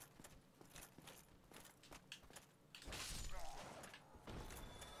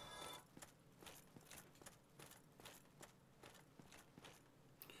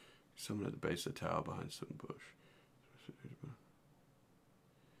 Someone at the base of the tower behind some bush.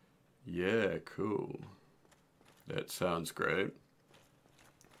 Yeah, cool. That sounds great.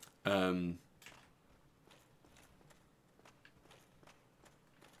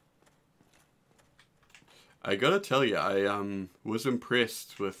 I gotta tell you, I was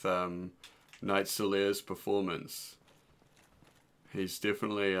impressed with Knight Solaire's performance. He's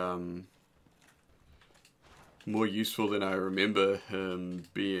definitely more useful than I remember him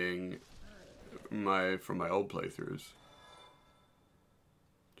being from my old playthroughs.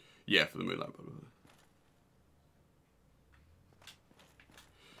 Yeah, for the Moonlight Butterfly.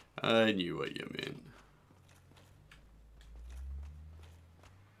 I knew what you meant.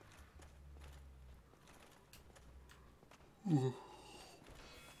 Ooh.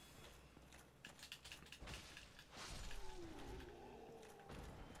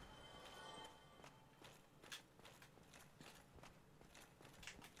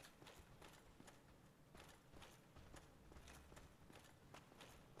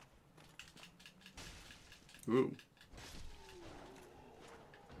 Ooh.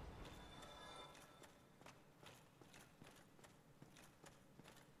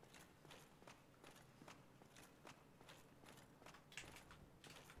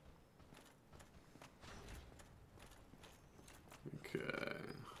 Okay.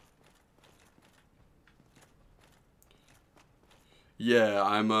 Yeah,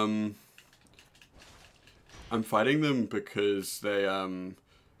 I'm fighting them because they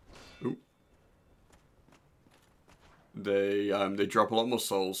drop a lot more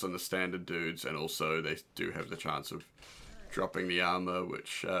souls than the standard dudes, and also they do have the chance of dropping the armor,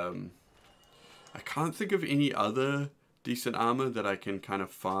 which I can't think of any other decent armor that I can kind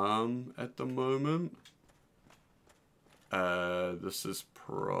of farm at the moment. This is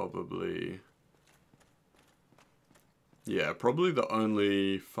probably... Yeah, probably the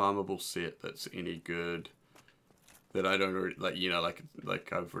only farmable set that's any good that I don't already, like, you know, like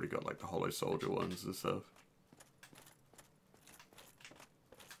I've already got like the Hollow Soldier ones and stuff.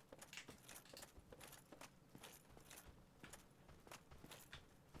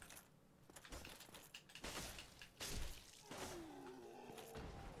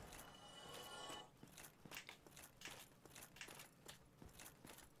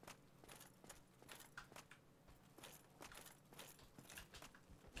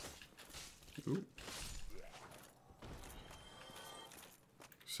 Ooh.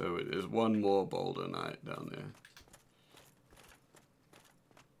 So it is one more boulder knight down there.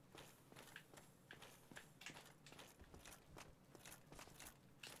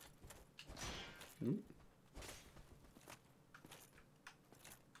 Ooh.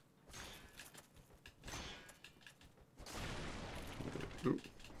 Ooh.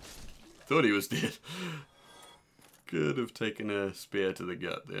 Thought he was dead. Could have taken a spear to the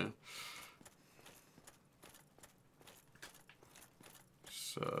gut there.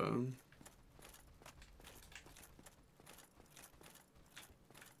 So...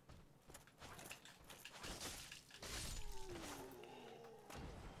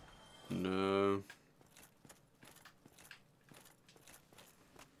 No.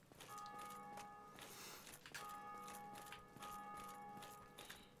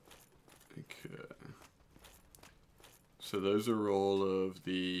 Okay. So those are all of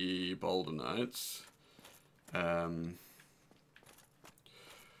the Boulder Knights. Nothing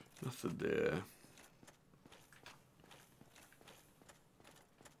there.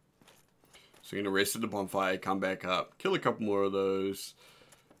 So I'm gonna rest at the bonfire, come back up, kill a couple more of those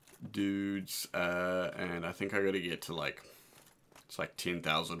dudes, and I think I gotta get to like, it's like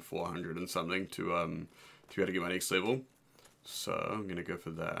 10,400 and something to be able to get my next level. So I'm gonna go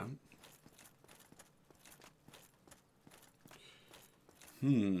for that.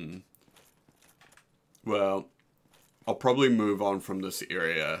 Well, I'll probably move on from this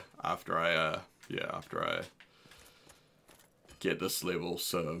area after I get this level.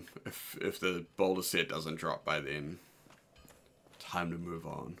 So if the boulder set doesn't drop by then, time to move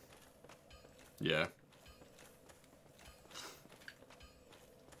on. Yeah.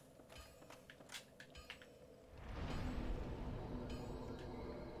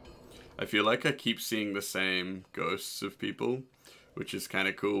 I feel like I keep seeing the same ghosts of people, which is kind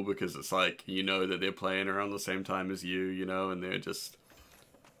of cool because it's like, you know that they're playing around the same time as you know, and they're just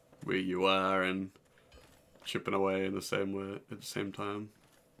where you are and chipping away in the same way at the same time.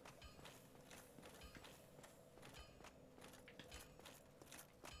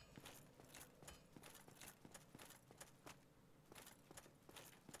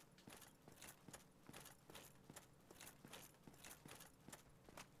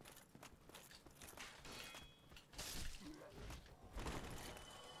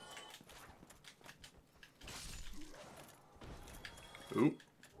 Ooh.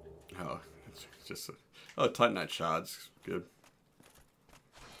 Oh, it's just a... Oh, Titanite shards. Good.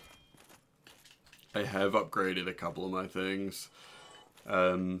 I have upgraded a couple of my things.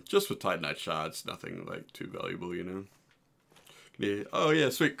 Just with Titanite shards, nothing like too valuable, you know. Yeah. Oh yeah,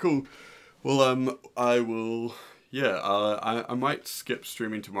 sweet, cool. Well, I will... Yeah, I might skip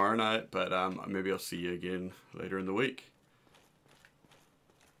streaming tomorrow night, but maybe I'll see you again later in the week.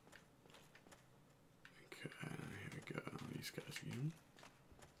 Okay, here we go. These guys again.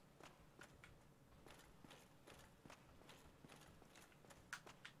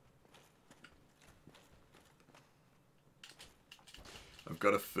 I've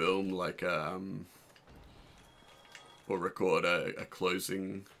got to film like or record a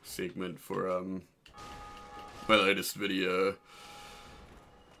closing segment for my latest video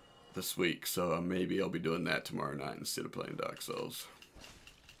this week, so maybe I'll be doing that tomorrow night instead of playing Dark Souls.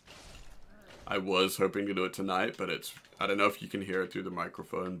 I was hoping to do it tonight, but it's, I don't know if you can hear it through the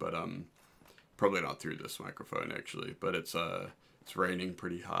microphone, but probably not through this microphone actually, but it's raining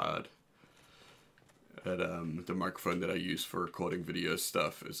pretty hard. And the microphone that I use for recording video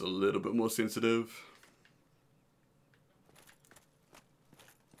stuff is a little bit more sensitive.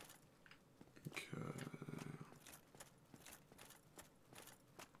 Okay.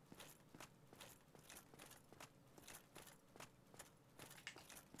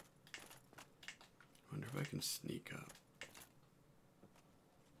 Wonder if I can sneak up.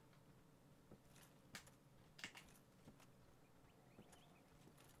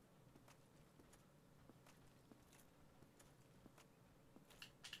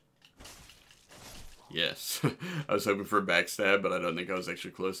 Yes. I was hoping for a backstab, but I don't think I was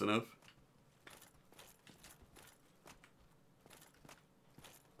actually close enough.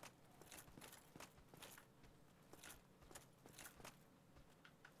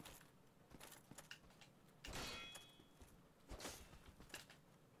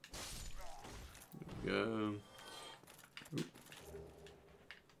 There we go. Oop.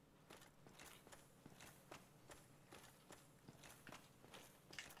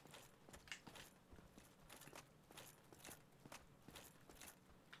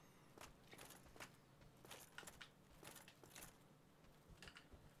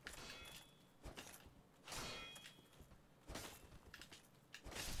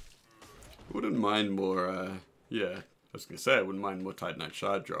 Ooh, wouldn't mind more, yeah, I was gonna say I wouldn't mind more Titanite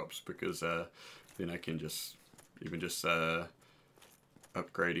shard drops, because then I can just, even just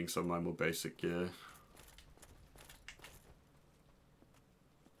upgrading some of my more basic gear.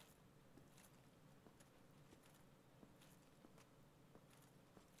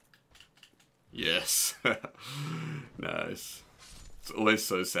 Yes. Nice. It's always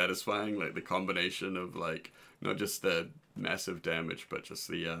so satisfying, like the combination of like not just the massive damage, but just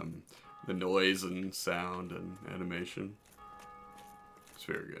the noise and sound and animation. It's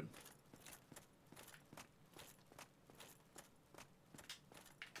very good.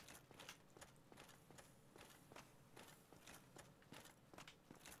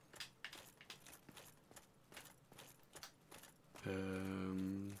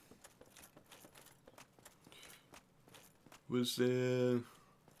 Was there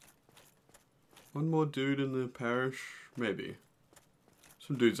one more dude in the parish? Maybe.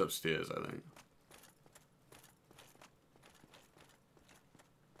 Some dudes upstairs, I think.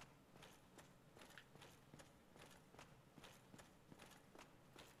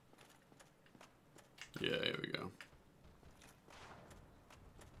 Yeah, here we go.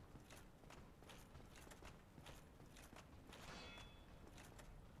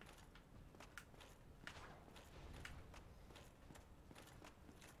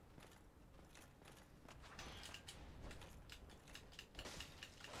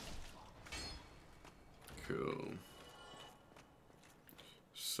 Cool.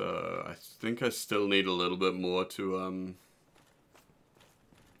 So I think I still need a little bit more to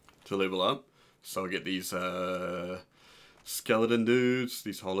level up. So I'll get these skeleton dudes,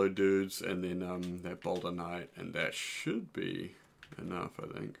 these hollow dudes, and then that boulder knight, and that should be enough, I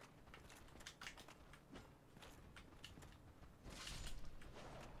think.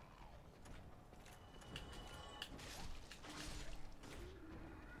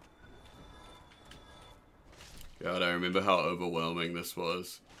 God, I remember how overwhelming this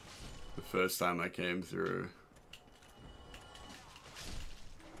was the first time I came through.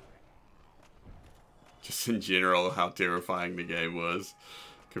 Just in general, how terrifying the game was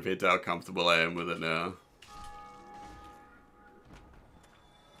compared to how comfortable I am with it now.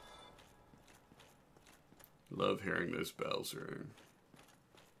 Love hearing those bells ring.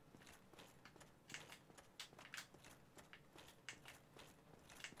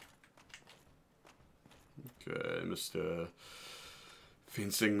 Okay, Mr.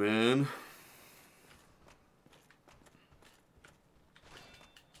 Fencing Man.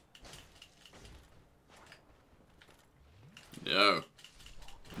 No.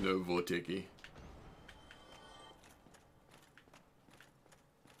 No Vortiki.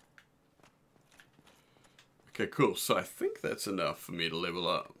 Okay, cool. So I think that's enough for me to level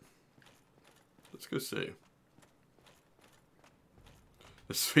up. Let's go see.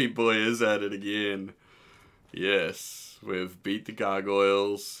 The sweet boy is at it again. Yes, we've beat the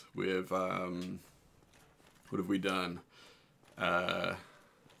gargoyles. We've, what have we done?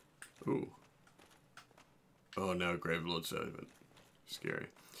 Ooh. Oh no, Gravelord Servant. Scary.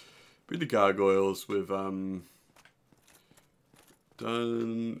 Beat the gargoyles. We've,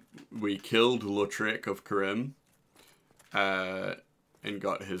 we killed Lautrec of Karim. And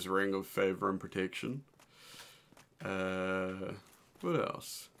got his Ring of Favor and Protection. What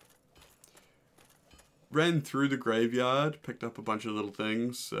else? Ran through the graveyard, picked up a bunch of little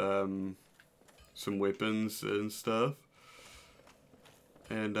things, some weapons and stuff.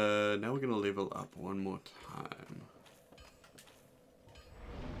 And now we're going to level up one more time.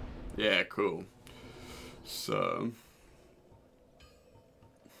 Yeah, cool. So,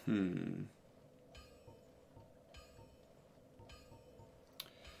 what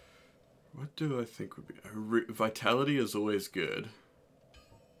do I think would be... Vitality is always good.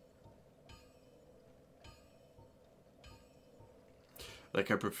 Like,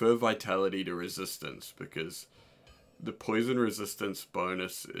 I prefer Vitality to Resistance, because the Poison Resistance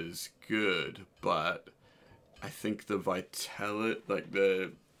bonus is good, but I think the Vitality, like,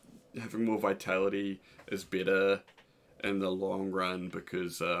 having more Vitality is better in the long run,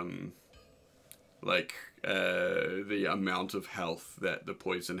 because, the amount of health that the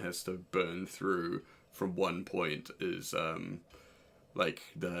poison has to burn through from one point is, like,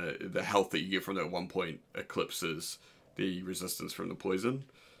 the health that you get from that one point eclipses the resistance from the poison.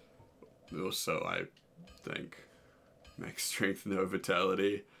 Also, I think max strength, no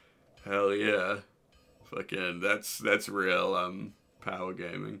vitality. Hell yeah. Fucking, that's real, power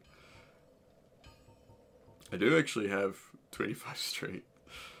gaming. I do actually have 25 strength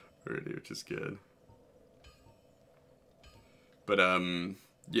already, which is good. But,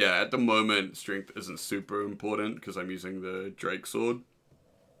 yeah, at the moment, strength isn't super important because I'm using the Drake Sword.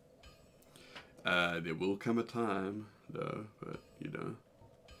 There will come a time, though, but, you know.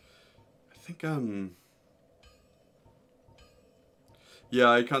 I think, yeah,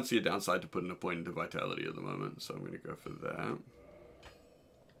 I can't see a downside to putting a point into vitality at the moment, so I'm going to go for that.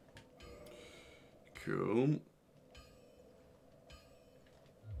 Cool.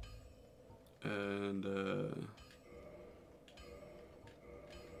 And,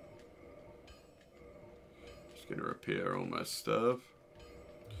 just going to repair all my stuff.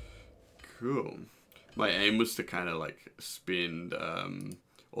 Cool. My aim was to kind of like spend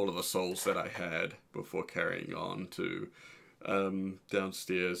all of the souls that I had before carrying on to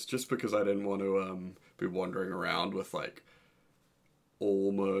downstairs, just because I didn't want to be wandering around with like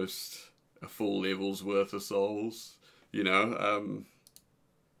almost a full level's worth of souls, you know.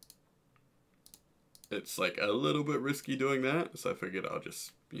 It's like a little bit risky doing that, so I figured I'll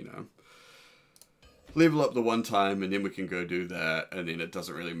just, you know, level up the one time and then we can go do that, and then it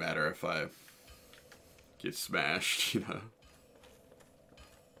doesn't really matter if I get smashed, you know.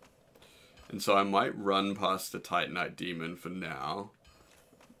 And so I might run past the Titanite Demon for now,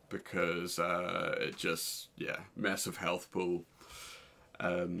 because it just, yeah, massive health pool.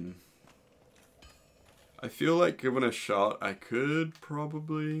 I feel like given a shot I could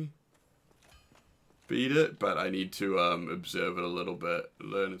probably beat it, but I need to observe it a little bit,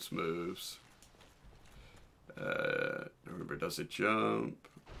 learn its moves. Remember, does it jump?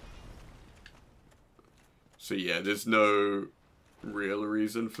 So yeah, there's no real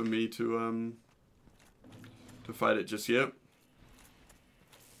reason for me to fight it just yet.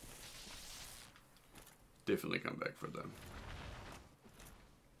 Definitely come back for them.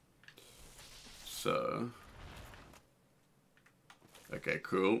 So, okay,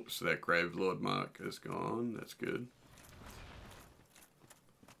 cool. So that Grave Lord mark is gone. That's good.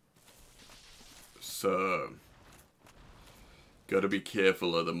 So, gotta be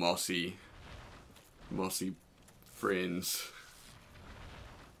careful of the mossy friends.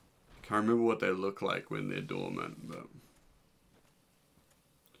 Can't remember what they look like when they're dormant, but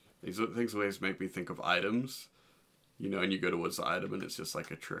these things always make me think of items. You know, and you go towards the item and it's just like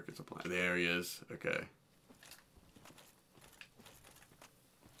a trick. It's a plan. There he is. Okay.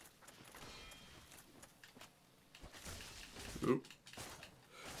 Oop.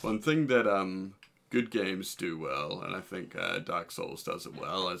 One thing that good games do well, and I think Dark Souls does it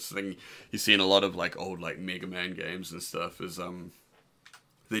well. It's the thing you see in a lot of like old like Mega Man games and stuff is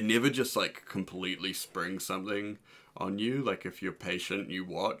they never just like completely spring something on you. Like if you're patient, you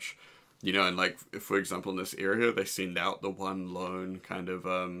watch. You know, and like, if, for example, in this area, they send out the one lone kind of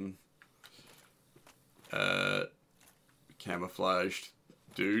camouflaged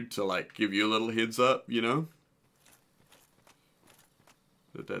dude to like give you a little heads up, you know?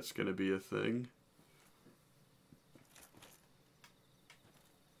 That's gonna be a thing.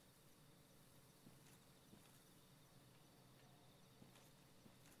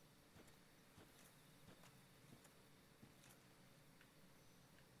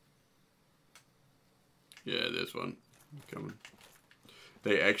 Yeah, there's one coming.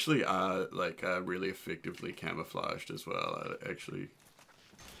 They actually are like really effectively camouflaged as well.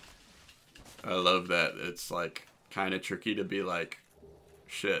 I love that. It's like kind of tricky to be like,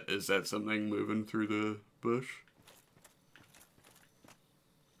 shit, is that something moving through the bush?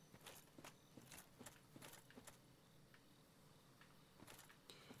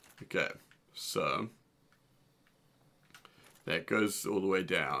 Okay, so that goes all the way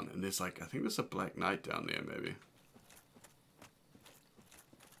down, and there's like, I think there's a Black Knight down there, maybe.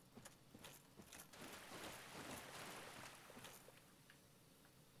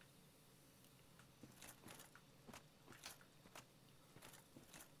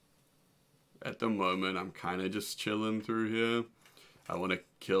 At the moment, I'm kind of just chilling through here. I want to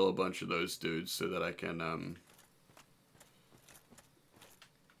kill a bunch of those dudes so that I can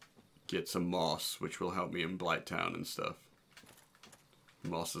get some moss, which will help me in Blighttown and stuff.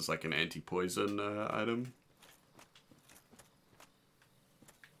 Moss is like an anti-poison item.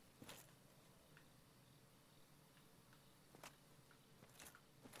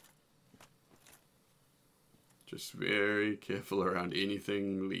 Just very careful around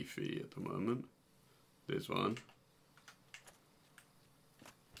anything leafy at the moment. There's one.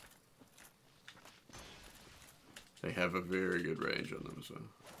 They have a very good range on them as well.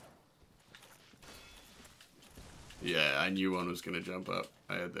 Yeah, I knew one was going to jump up.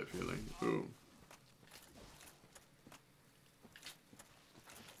 I had that feeling. Ooh.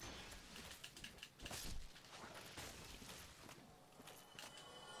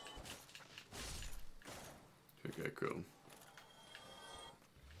 Okay, cool.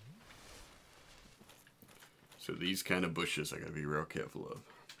 So these kind of bushes I gotta be real careful of.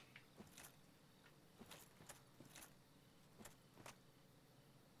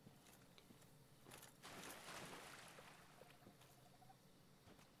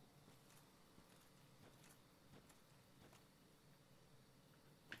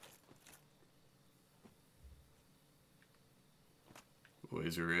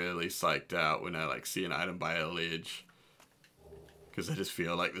 always really psyched out when I like see an item by a ledge. Because I just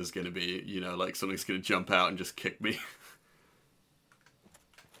feel like there's going to be, you know, like something's going to jump out and just kick me.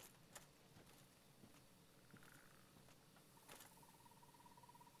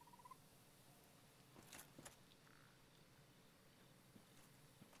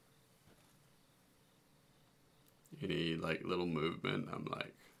 Any like little movement, I'm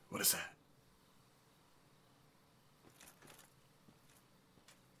like, what is that?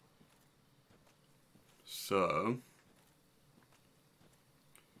 So,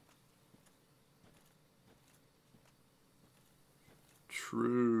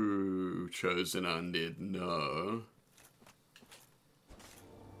 true chosen undead, no.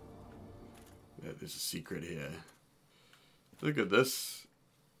 Yeah, there's a secret here. Look at this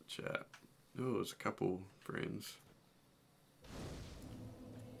chat. Oh, there's a couple friends.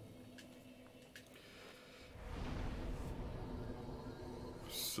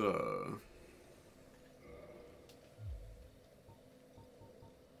 So,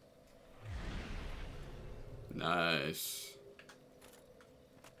 nice.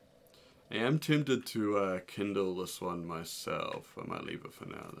 I am tempted to kindle this one myself. I might leave it for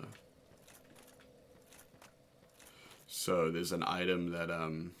now though. So there's an item that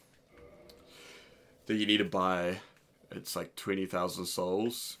that you need to buy. It's like 20,000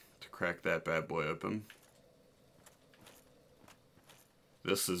 souls to crack that bad boy open.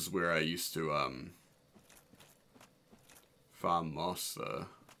 This is where I used to farm moss though.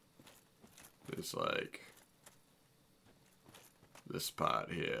 There's like this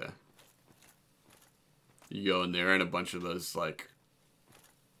part here. You go in there and a bunch of those like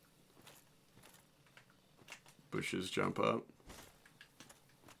bushes jump up.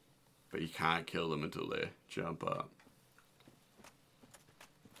 But you can't kill them until they jump up.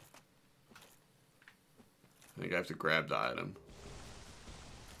 I think I have to grab the item.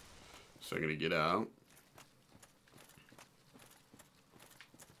 So I'm gonna get out.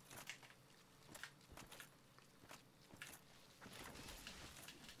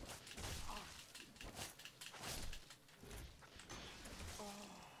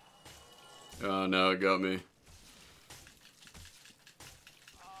 Oh no, it got me.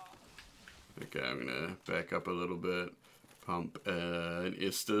 Okay, I'm gonna back up a little bit. Pump an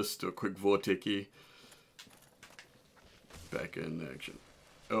Estus, do a quick Vorticky. Back in action.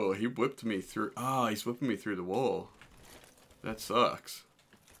 Oh, he whipped me through. Oh, he's whipping me through the wall. That sucks.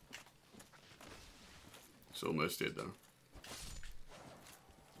 It's almost dead though.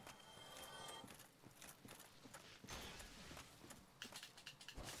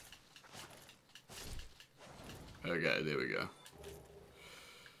 Okay, there we go.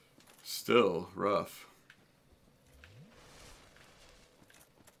 Still rough.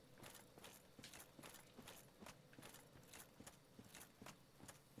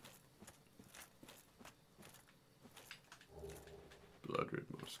 Blood red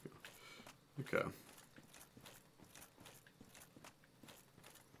Moscow. Okay.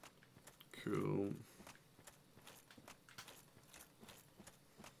 Cool.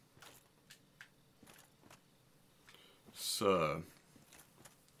 So,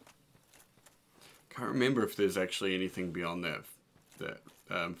 can't remember if there's actually anything beyond that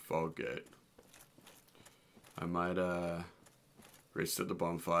fog gate. I might rest at the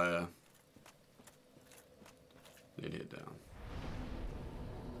bonfire, then head down.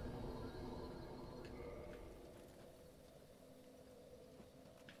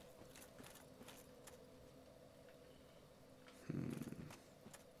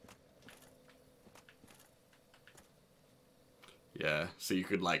 Yeah, so you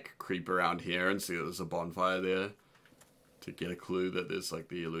could like creep around here and see that there's a bonfire there to get a clue that there's like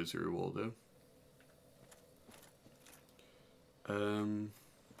the illusory wall there.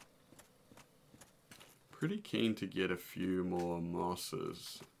 Pretty keen to get a few more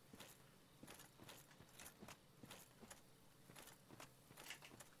mosses.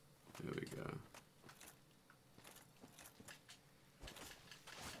 There we go.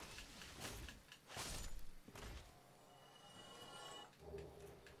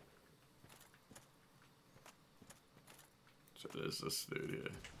 So there's this dude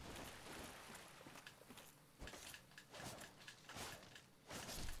here.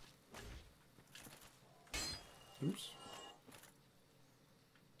 Oops.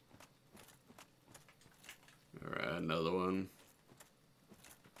 Alright, another one.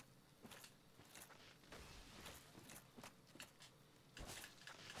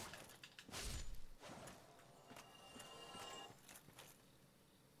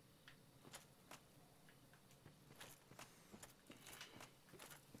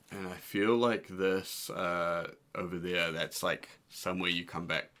 And I feel like this over there, that's like somewhere you come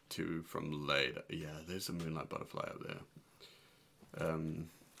back to from later. Yeah, there's a moonlight butterfly up there.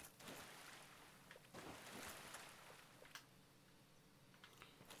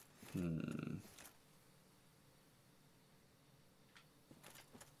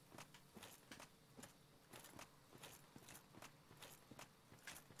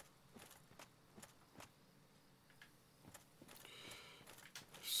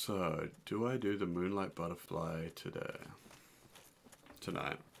 So, do I do the moonlight butterfly today?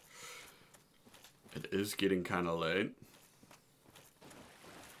 Tonight. It is getting kind of late.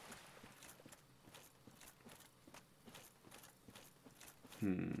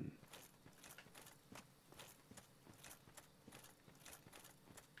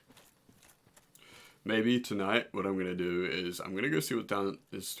 Maybe tonight what I'm going to do is I'm going to go see what down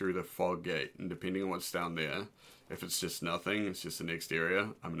is through the fog gate, and depending on what's down there, if it's just nothing, it's just the next area,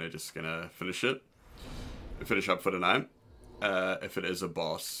 I'm just gonna finish up for tonight. If it is a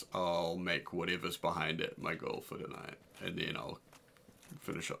boss, I'll make whatever's behind it my goal for tonight, and then I'll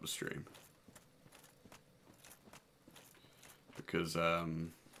finish up the stream. Because,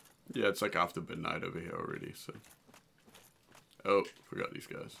 yeah, it's like after midnight over here already, so. Oh, forgot these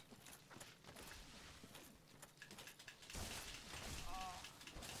guys.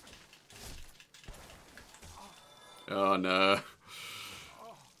 Oh no.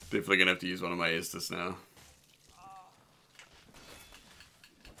 Definitely gonna have to use one of my Estus now.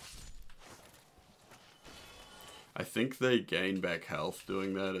 I think they gain back health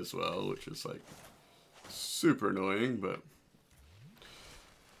doing that as well, which is like super annoying, but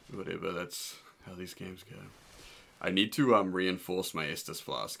whatever, that's how these games go. I need to reinforce my Estus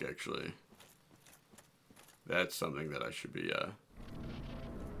flask actually. That's something that I should be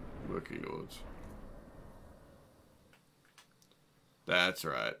working towards. That's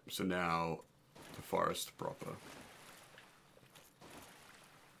right. So now, the forest proper.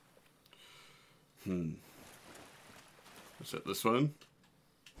 Is it this one?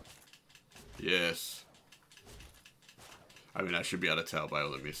 Yes. I mean, I should be able to tell by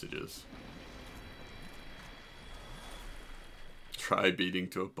all the messages. Try beating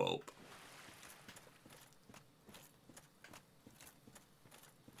to a pulp.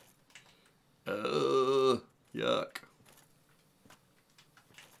 Yuck.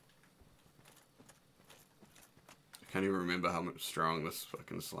 I can't even remember how much strong this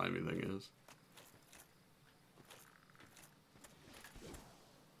fucking slimy thing is.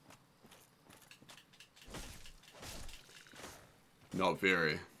 Not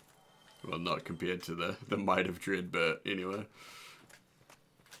very. Well, not compared to the might of dread, but anyway.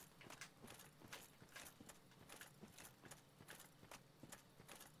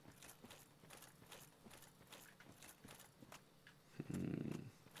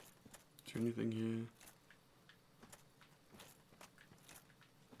 Is there anything here?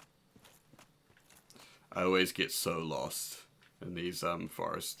 I always get so lost in these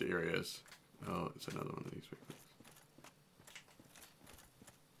forest areas. Oh, it's another one of these big things.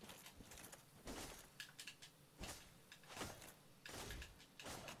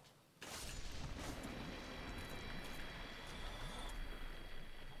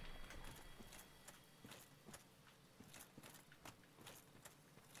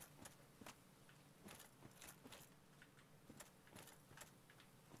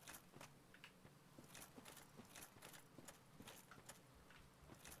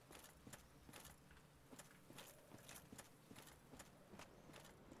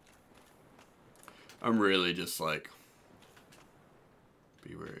 I'm really just like,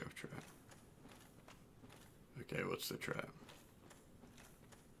 be wary of trap. Okay, what's the trap?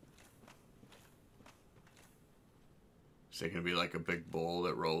 Is there gonna be like a big ball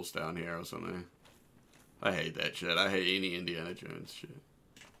that rolls down here or something? I hate that shit. I hate any Indiana Jones shit.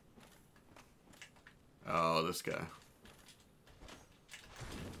 Oh, this guy.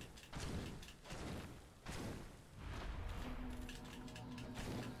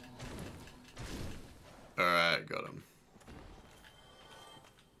 Alright, got him.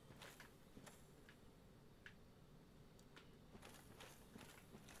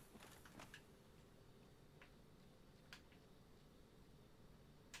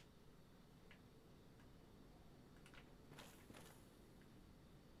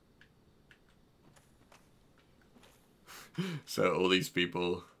 So all these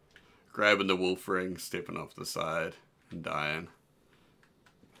people grabbing the wolf ring, stepping off the side, and dying.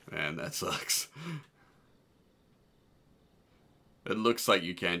 Man, that sucks. It looks like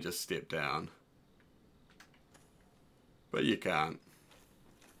you can just step down. But you can't.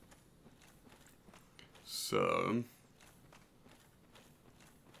 So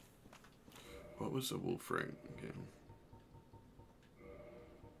What was the wolf ring again?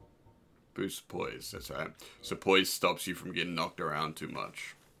 Boost poise, that's right. So poise stops you from getting knocked around too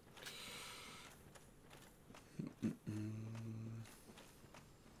much.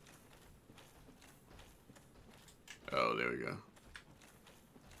 Oh, there we go.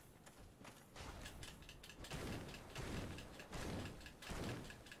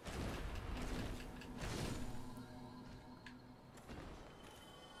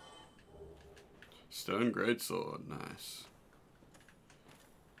 Stone greatsword, nice.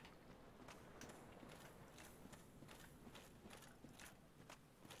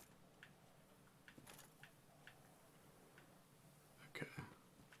 Okay.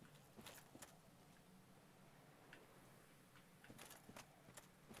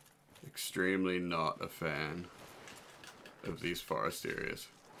 Extremely not a fan of these forest areas.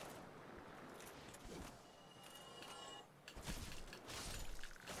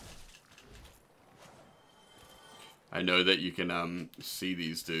 I know that you can see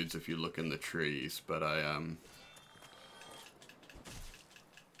these dudes if you look in the trees, but I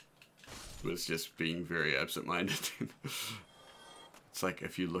was just being very absent-minded. It's like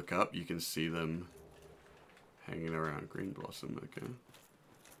if you look up, you can see them hanging around Green Blossom. Okay.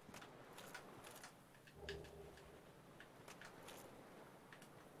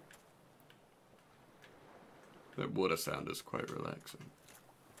 That water sound is quite relaxing.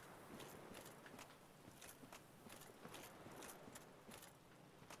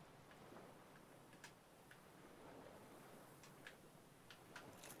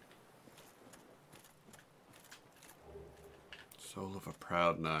 Soul of a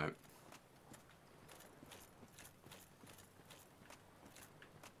proud knight.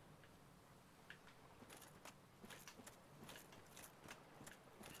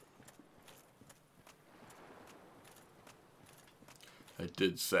 I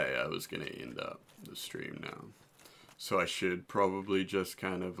did say I was going to end up the stream now. So I should probably just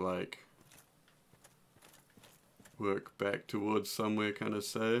kind of like work back towards somewhere kind of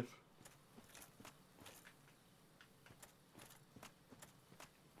safe.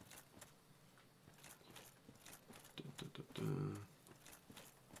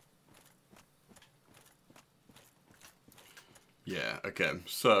 Yeah, okay.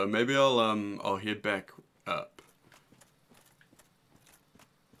 So maybe I'll head back up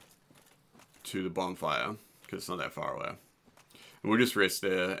to the bonfire because it's not that far away. And we'll just rest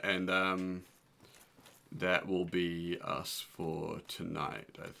there, and that will be us for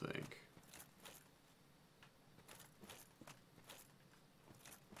tonight, I think.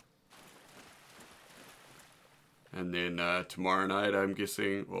 And then tomorrow night, I'm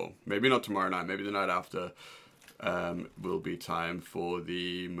guessing, well, maybe not tomorrow night, maybe the night after, will be time for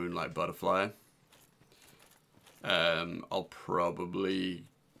the Moonlight Butterfly. I'll probably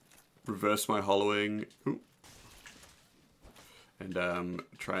reverse my hollowing and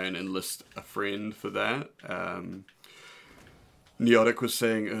try and enlist a friend for that. Neotic was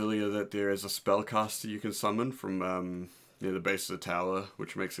saying earlier that there is a spellcaster you can summon from near the base of the tower,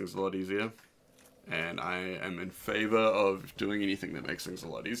 which makes things a lot easier. And I am in favor of doing anything that makes things a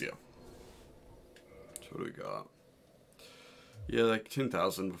lot easier. So what do we got? Yeah, like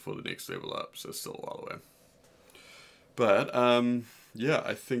 10,000 before the next level up, so it's still a while away. But, yeah,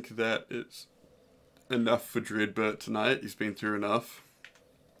 I think that is enough for Dreadbert tonight. He's been through enough.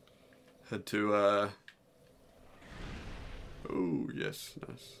 Had to, oh, yes,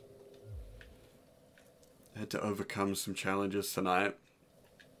 nice. Had to overcome some challenges tonight.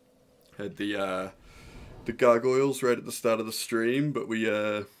 Had the gargoyles right at the start of the stream, but we,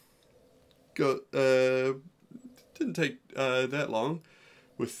 didn't take that long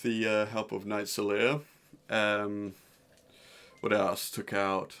with the help of Knight Solaire. What else? Took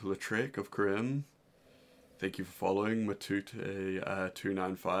out Lautrec of Krim. Thank you for following Matute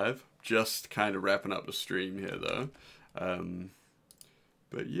 295. Just kind of wrapping up the stream here though.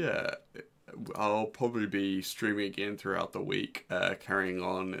 But yeah, I'll probably be streaming again throughout the week, carrying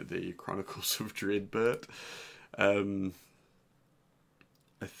on the Chronicles of Dreadbert. I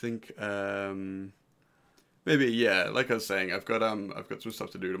think maybe, yeah, like I was saying, I've got some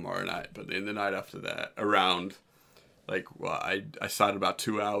stuff to do tomorrow night, but then the night after that, around like, well, I started about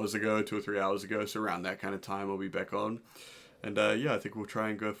 2 or 3 hours ago, so around that kind of time I'll be back on. And yeah, I think we'll try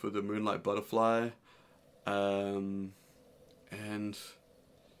and go for the Moonlight Butterfly. And I'm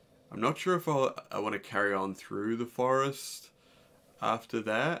not sure if I want to carry on through the forest after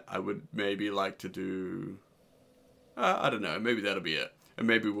that. I would maybe like to do, I don't know, maybe that'll be it. And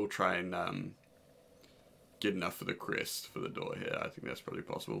maybe we'll try and get enough for the crest for the door here. I think that's probably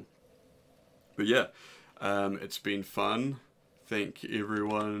possible. But yeah, it's been fun. thanks to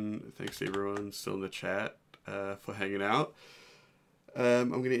everyone still in the chat for hanging out. I'm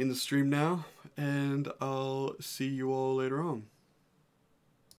going to end the stream now, and I'll see you all later on.